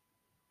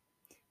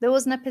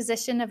 Those in a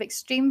position of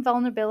extreme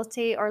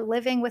vulnerability or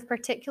living with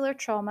particular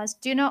traumas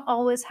do not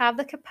always have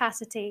the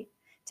capacity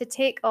to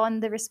take on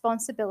the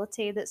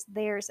responsibility that's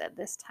theirs at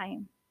this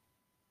time.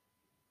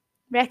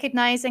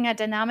 Recognizing a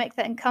dynamic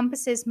that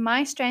encompasses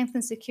my strength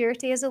and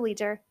security as a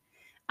leader,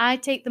 I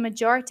take the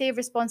majority of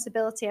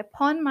responsibility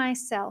upon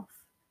myself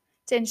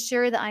to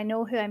ensure that I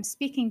know who I'm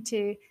speaking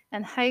to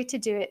and how to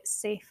do it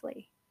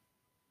safely.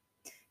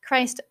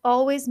 Christ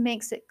always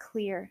makes it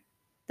clear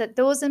that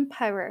those in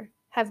power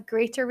have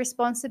greater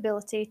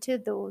responsibility to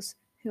those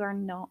who are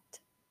not.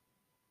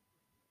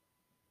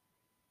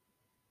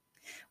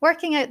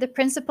 Working out the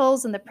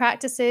principles and the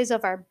practices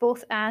of our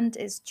both and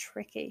is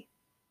tricky.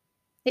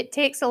 It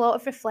takes a lot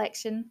of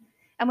reflection,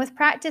 and with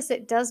practice,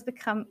 it does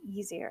become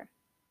easier.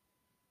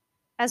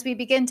 As we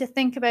begin to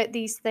think about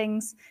these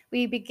things,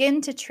 we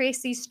begin to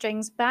trace these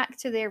strings back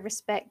to their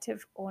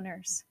respective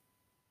owners.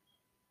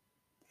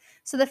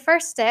 So, the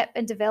first step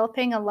in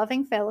developing a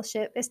loving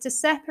fellowship is to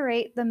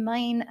separate the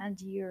mine and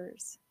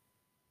yours.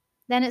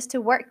 Then it's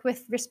to work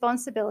with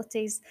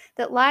responsibilities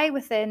that lie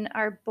within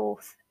our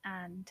both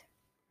and.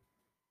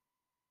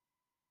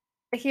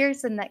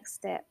 Here's the next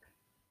step.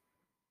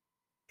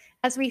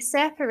 As we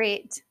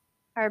separate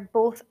our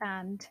both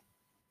and,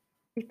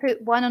 we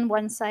put one on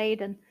one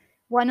side and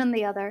one on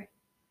the other,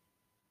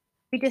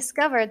 we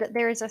discover that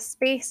there is a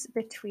space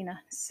between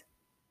us.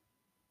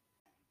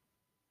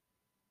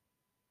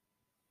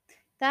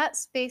 That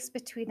space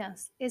between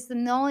us is the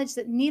knowledge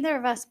that neither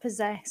of us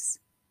possess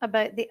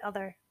about the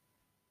other.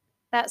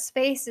 That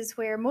space is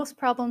where most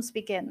problems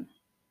begin,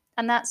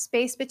 and that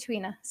space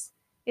between us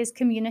is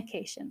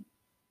communication.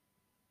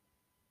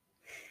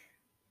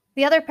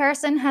 The other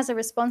person has a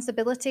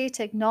responsibility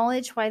to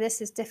acknowledge why this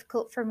is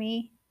difficult for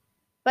me,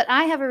 but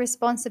I have a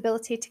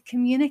responsibility to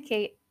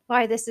communicate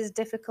why this is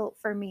difficult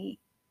for me.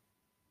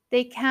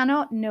 They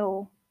cannot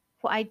know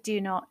what I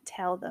do not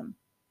tell them.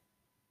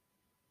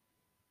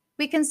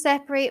 We can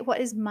separate what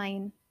is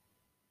mine,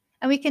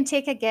 and we can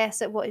take a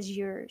guess at what is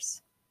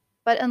yours.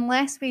 But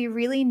unless we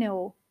really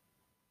know,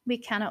 we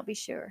cannot be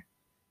sure.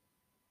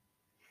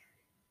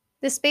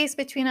 The space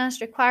between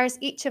us requires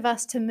each of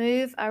us to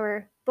move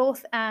our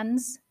both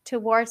ands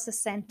towards the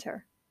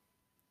center,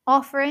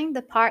 offering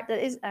the part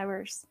that is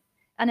ours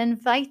and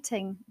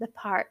inviting the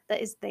part that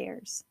is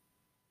theirs.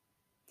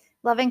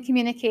 Loving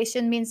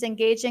communication means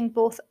engaging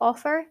both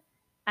offer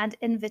and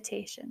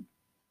invitation.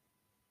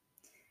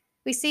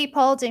 We see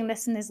Paul doing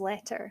this in his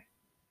letter.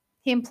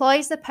 He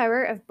employs the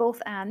power of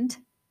both and.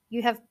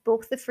 You have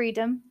both the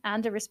freedom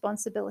and a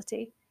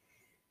responsibility.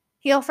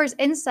 He offers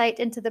insight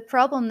into the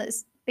problem that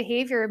this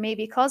behavior may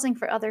be causing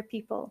for other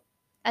people,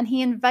 and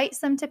he invites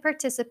them to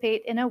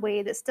participate in a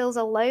way that still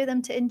allows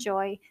them to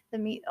enjoy the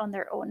meat on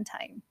their own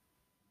time.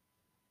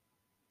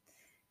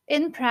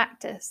 In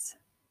practice,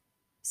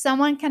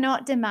 someone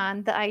cannot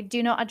demand that I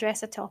do not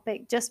address a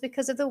topic just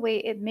because of the way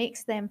it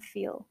makes them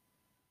feel.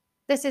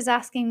 This is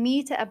asking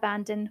me to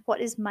abandon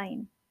what is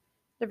mine,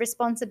 the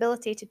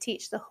responsibility to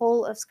teach the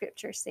whole of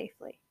Scripture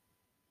safely.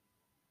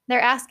 They're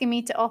asking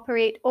me to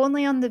operate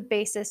only on the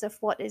basis of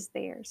what is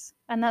theirs,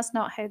 and that's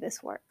not how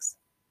this works.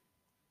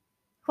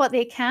 What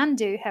they can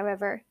do,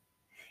 however,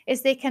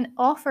 is they can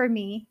offer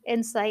me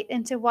insight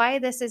into why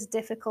this is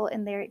difficult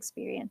in their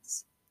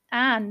experience,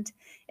 and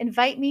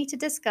invite me to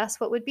discuss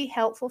what would be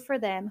helpful for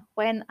them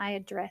when I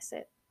address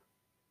it.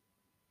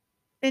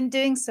 In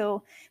doing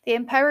so, they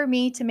empower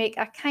me to make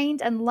a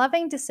kind and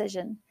loving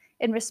decision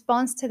in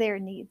response to their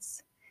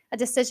needs, a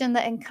decision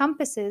that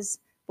encompasses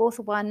both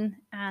one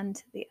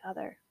and the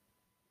other.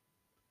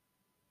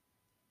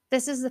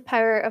 This is the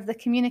power of the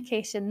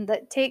communication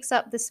that takes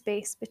up the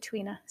space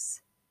between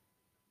us.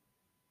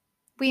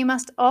 We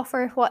must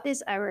offer what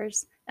is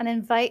ours and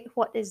invite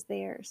what is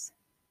theirs.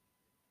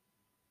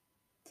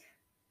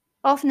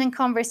 Often in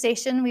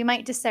conversation, we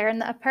might discern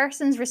that a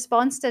person's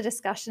response to a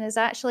discussion is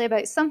actually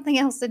about something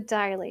else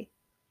entirely.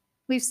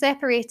 We've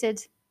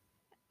separated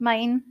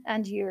mine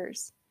and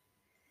yours.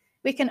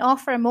 We can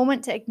offer a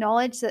moment to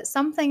acknowledge that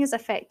something is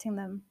affecting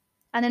them,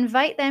 and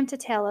invite them to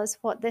tell us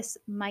what this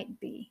might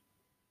be.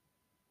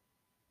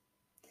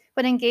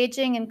 When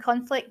engaging in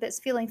conflict that's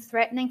feeling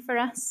threatening for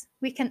us,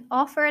 we can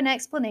offer an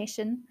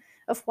explanation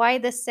of why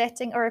this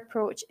setting or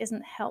approach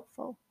isn't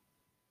helpful.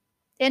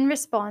 In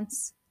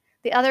response,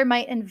 the other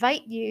might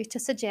invite you to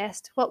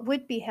suggest what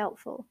would be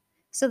helpful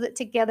so that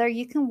together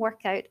you can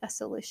work out a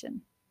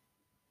solution.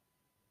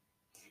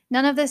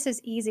 None of this is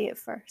easy at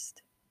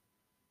first.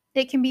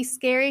 It can be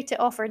scary to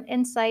offer an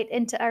insight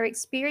into our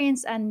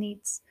experience and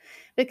needs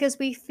because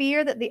we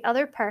fear that the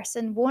other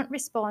person won't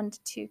respond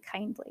too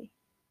kindly.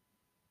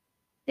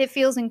 It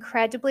feels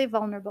incredibly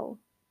vulnerable,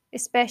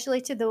 especially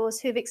to those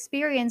who've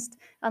experienced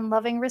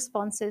unloving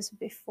responses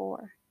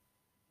before.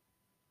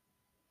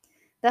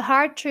 The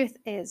hard truth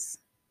is,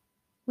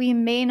 we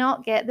may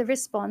not get the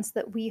response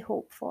that we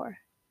hope for.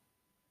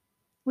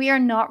 We are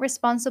not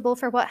responsible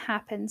for what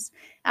happens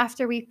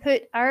after we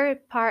put our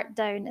part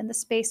down in the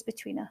space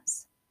between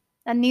us,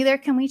 and neither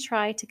can we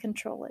try to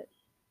control it.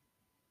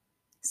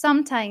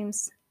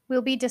 Sometimes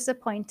we'll be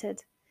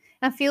disappointed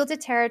and feel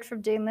deterred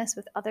from doing this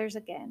with others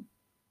again.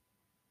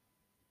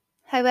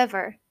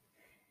 However,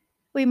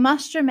 we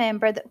must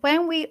remember that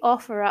when we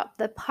offer up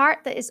the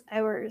part that is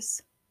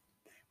ours,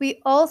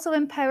 we also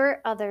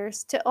empower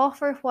others to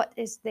offer what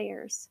is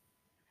theirs,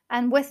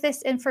 and with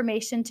this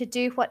information to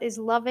do what is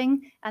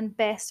loving and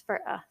best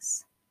for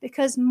us,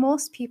 because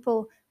most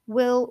people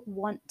will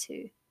want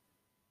to.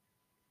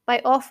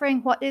 By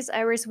offering what is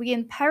ours, we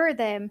empower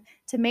them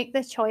to make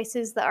the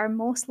choices that are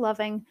most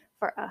loving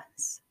for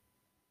us.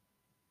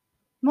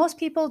 Most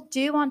people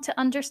do want to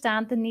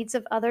understand the needs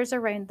of others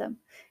around them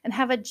and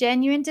have a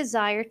genuine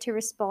desire to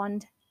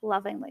respond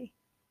lovingly.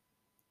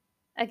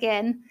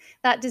 Again,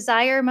 that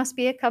desire must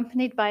be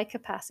accompanied by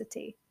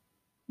capacity.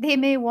 They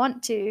may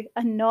want to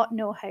and not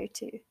know how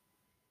to.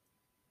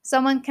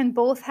 Someone can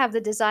both have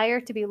the desire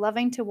to be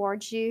loving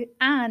towards you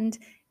and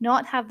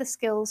not have the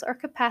skills or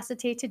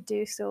capacity to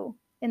do so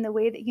in the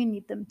way that you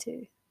need them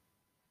to.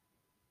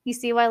 You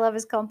see why love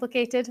is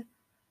complicated?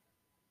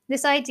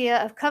 This idea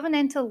of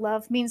covenantal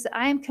love means that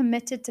I am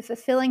committed to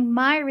fulfilling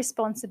my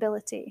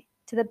responsibility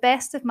to the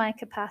best of my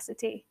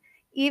capacity,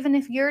 even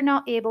if you're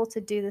not able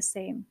to do the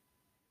same.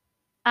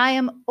 I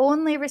am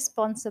only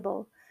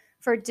responsible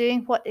for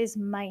doing what is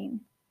mine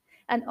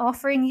and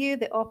offering you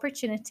the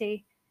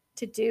opportunity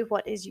to do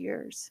what is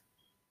yours,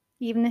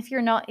 even if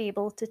you're not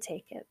able to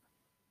take it.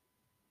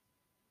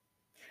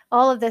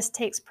 All of this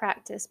takes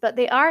practice, but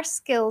they are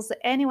skills that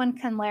anyone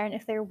can learn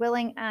if they're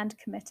willing and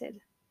committed.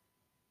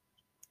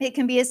 It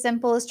can be as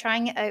simple as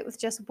trying it out with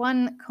just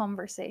one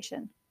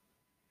conversation.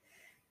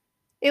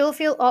 It will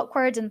feel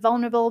awkward and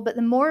vulnerable, but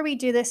the more we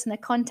do this in the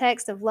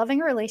context of loving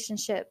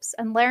relationships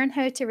and learn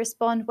how to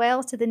respond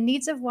well to the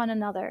needs of one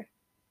another,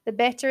 the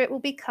better it will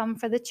become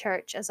for the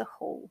church as a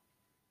whole.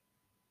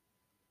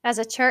 As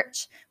a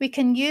church, we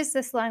can use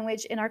this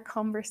language in our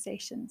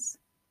conversations.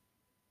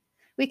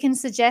 We can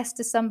suggest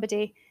to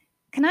somebody,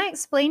 "Can I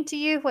explain to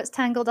you what's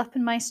tangled up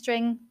in my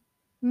string?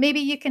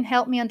 Maybe you can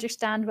help me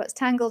understand what's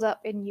tangled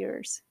up in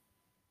yours."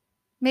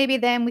 Maybe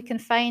then we can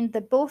find the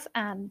both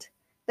and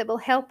that will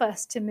help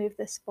us to move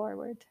this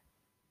forward.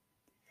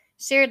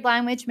 Shared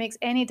language makes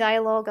any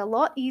dialogue a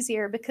lot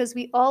easier because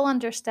we all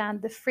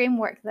understand the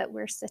framework that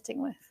we're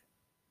sitting with.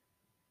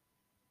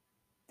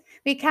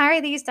 We carry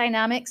these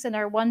dynamics in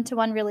our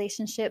one-to-one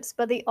relationships,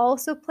 but they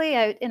also play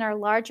out in our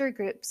larger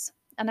groups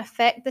and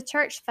affect the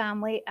church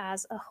family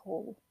as a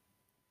whole.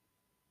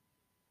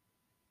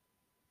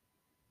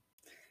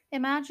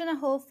 Imagine a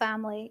whole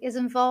family is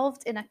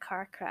involved in a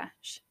car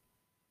crash.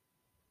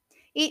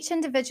 Each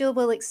individual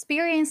will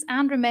experience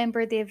and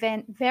remember the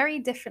event very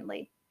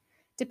differently,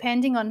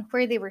 depending on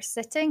where they were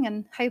sitting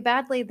and how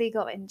badly they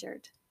got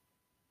injured.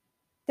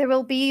 There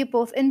will be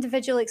both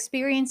individual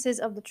experiences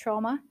of the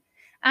trauma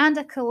and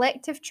a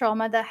collective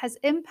trauma that has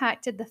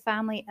impacted the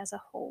family as a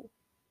whole.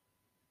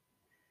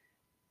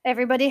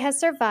 Everybody has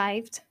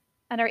survived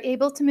and are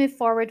able to move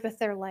forward with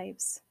their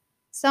lives,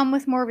 some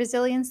with more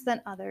resilience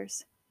than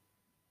others.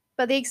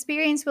 But the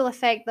experience will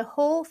affect the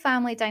whole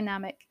family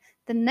dynamic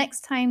the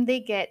next time they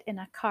get in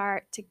a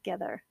car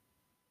together.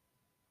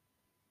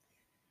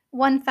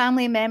 One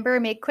family member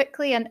may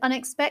quickly and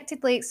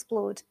unexpectedly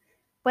explode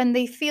when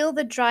they feel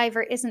the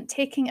driver isn't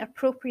taking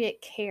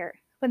appropriate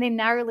care, when they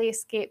narrowly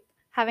escape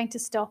having to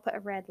stop at a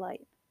red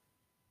light.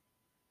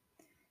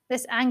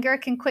 This anger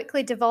can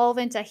quickly devolve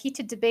into a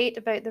heated debate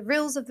about the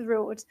rules of the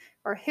road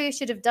or who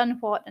should have done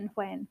what and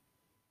when.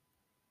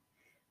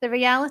 The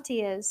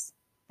reality is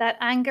that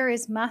anger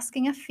is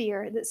masking a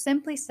fear that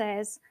simply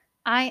says,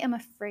 "I am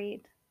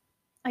afraid.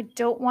 I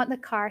don't want the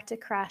car to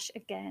crash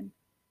again."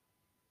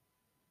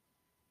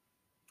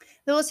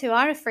 Those who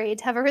are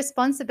afraid have a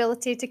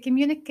responsibility to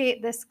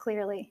communicate this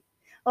clearly,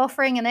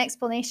 offering an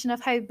explanation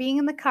of how being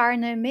in the car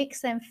now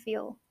makes them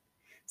feel,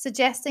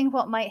 suggesting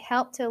what might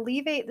help to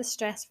alleviate the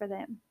stress for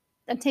them,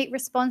 and take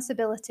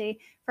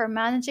responsibility for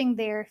managing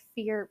their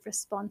fear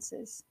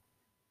responses.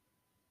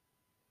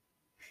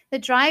 The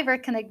driver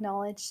can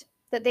acknowledge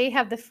that they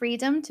have the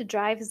freedom to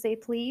drive as they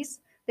please.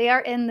 They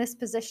are in this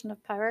position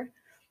of power.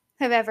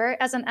 However,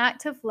 as an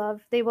act of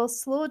love, they will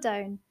slow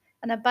down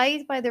and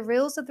abide by the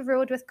rules of the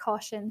road with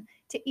caution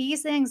to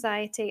ease the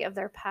anxiety of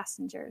their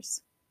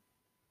passengers.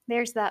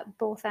 There's that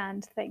both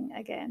and thing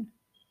again.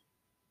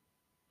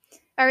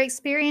 Our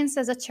experience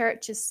as a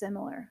church is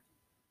similar.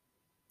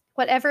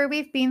 Whatever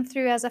we've been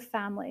through as a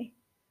family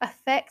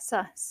affects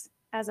us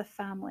as a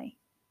family.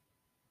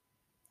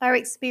 Our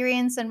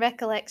experience and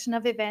recollection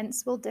of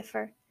events will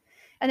differ,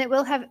 and it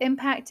will have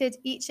impacted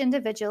each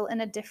individual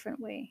in a different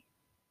way.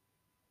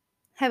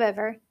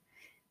 However,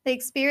 the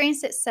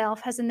experience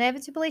itself has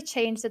inevitably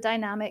changed the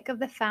dynamic of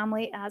the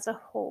family as a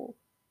whole.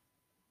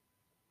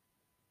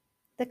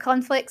 The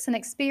conflicts and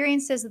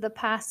experiences of the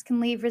past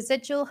can leave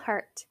residual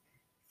hurt,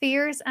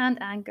 fears,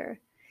 and anger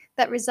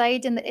that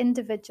reside in the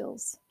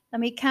individuals,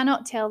 and we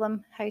cannot tell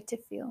them how to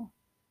feel.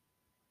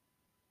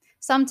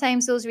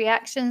 Sometimes those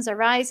reactions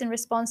arise in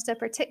response to a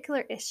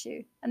particular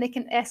issue, and they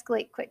can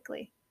escalate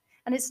quickly.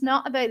 And it's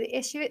not about the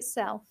issue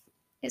itself,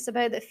 it's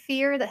about the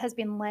fear that has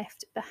been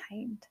left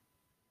behind.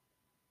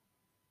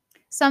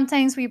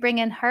 Sometimes we bring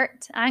in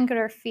hurt,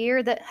 anger, or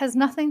fear that has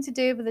nothing to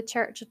do with the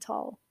church at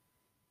all.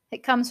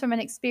 It comes from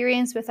an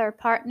experience with our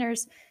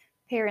partners,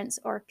 parents,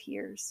 or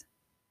peers.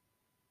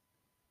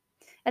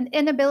 An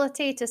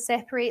inability to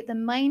separate the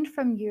mind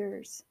from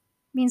yours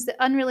means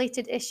the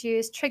unrelated issue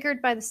is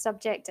triggered by the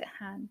subject at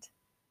hand.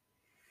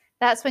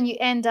 That's when you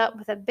end up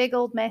with a big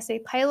old messy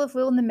pile of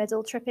wool in the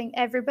middle, tripping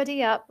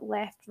everybody up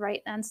left,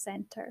 right, and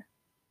centre.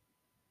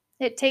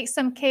 It takes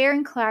some care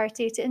and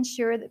clarity to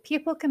ensure that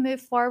people can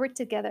move forward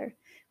together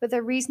with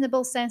a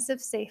reasonable sense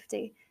of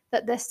safety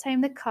that this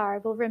time the car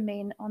will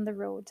remain on the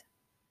road.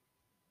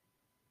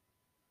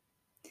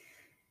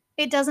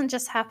 It doesn't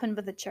just happen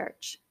with the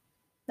church.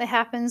 It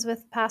happens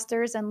with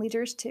pastors and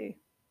leaders too.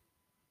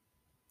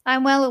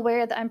 I'm well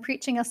aware that I'm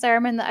preaching a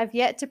sermon that I've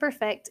yet to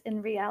perfect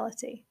in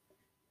reality.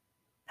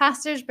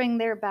 Pastors bring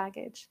their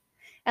baggage,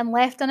 and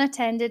left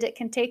unattended, it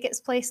can take its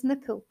place in the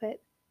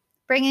pulpit,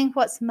 bringing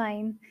what's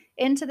mine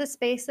into the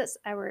space that's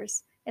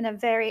ours in a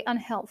very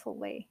unhelpful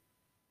way.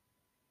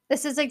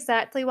 This is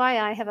exactly why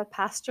I have a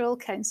pastoral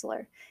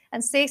counsellor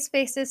and safe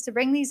spaces to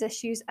bring these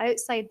issues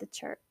outside the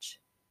church.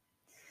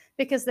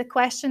 Because the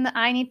question that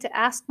I need to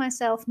ask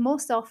myself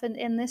most often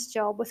in this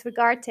job with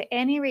regard to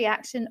any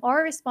reaction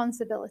or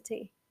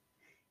responsibility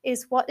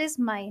is what is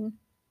mine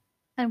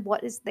and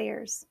what is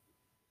theirs.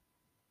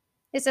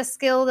 It's a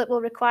skill that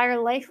will require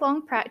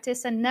lifelong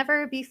practice and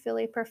never be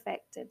fully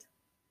perfected.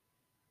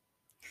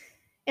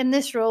 In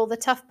this role, the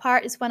tough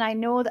part is when I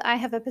know that I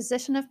have a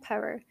position of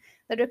power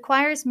that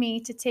requires me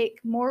to take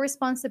more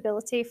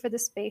responsibility for the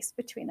space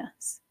between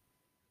us.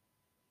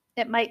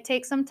 It might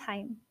take some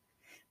time,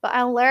 but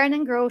I'll learn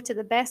and grow to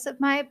the best of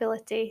my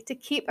ability to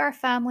keep our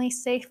family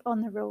safe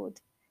on the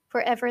road,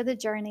 wherever the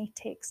journey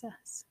takes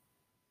us.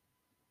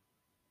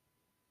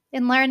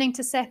 In learning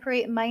to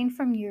separate mine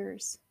from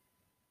yours,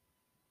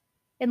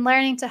 in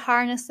learning to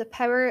harness the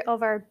power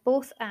of our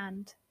both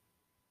and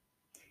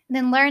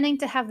in learning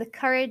to have the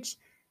courage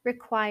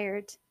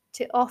required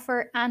to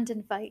offer and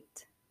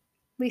invite,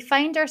 we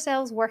find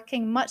ourselves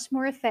working much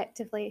more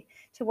effectively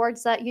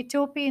towards that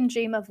utopian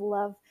dream of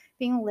love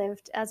being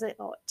lived as it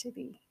ought to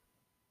be.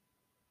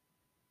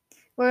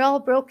 We're all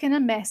broken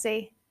and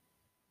messy.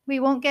 We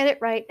won't get it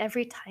right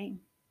every time.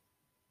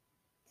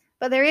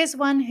 But there is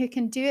one who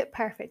can do it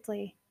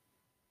perfectly,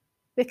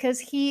 because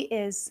he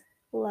is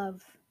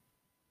love.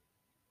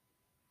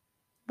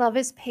 Love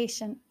is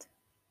patient,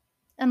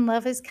 and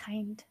love is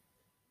kind.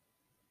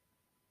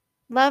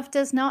 Love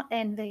does not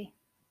envy.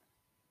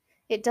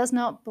 It does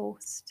not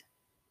boast.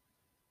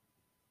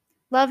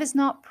 Love is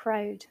not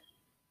proud.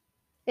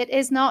 It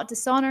is not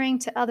dishonoring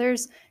to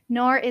others,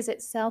 nor is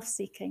it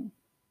self-seeking.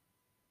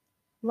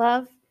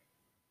 Love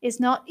is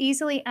not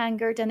easily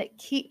angered, and it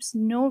keeps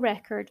no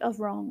record of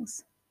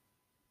wrongs.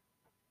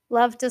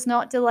 Love does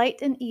not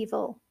delight in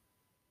evil,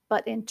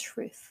 but in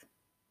truth.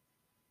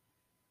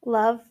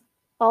 Love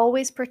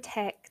always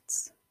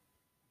protects,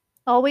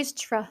 always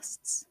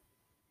trusts,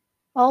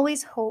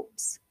 always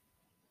hopes,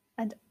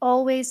 and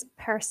always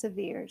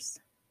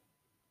perseveres.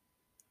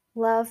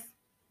 Love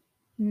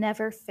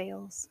never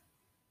fails.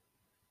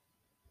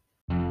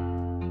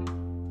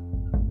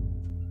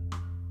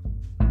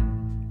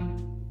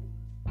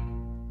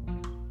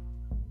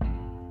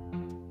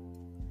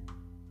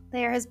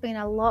 There has been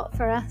a lot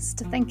for us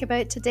to think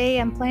about today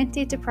and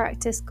plenty to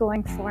practice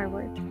going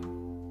forward.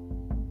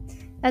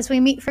 As we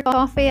meet for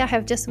coffee, I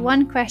have just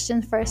one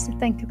question for us to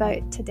think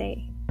about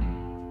today.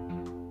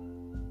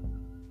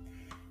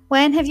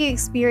 When have you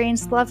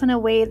experienced love in a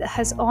way that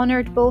has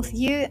honoured both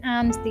you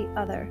and the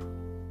other?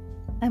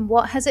 And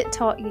what has it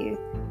taught you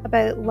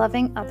about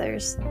loving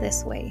others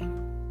this way?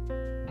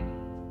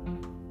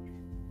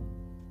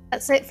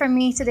 That's it from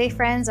me today,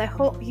 friends. I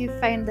hope you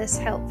found this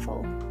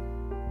helpful.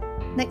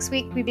 Next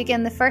week, we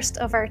begin the first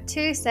of our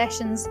 2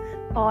 sessions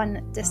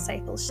on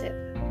discipleship.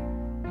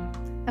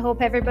 I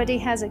hope everybody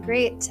has a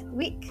great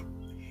week.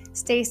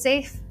 Stay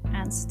safe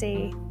and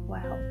stay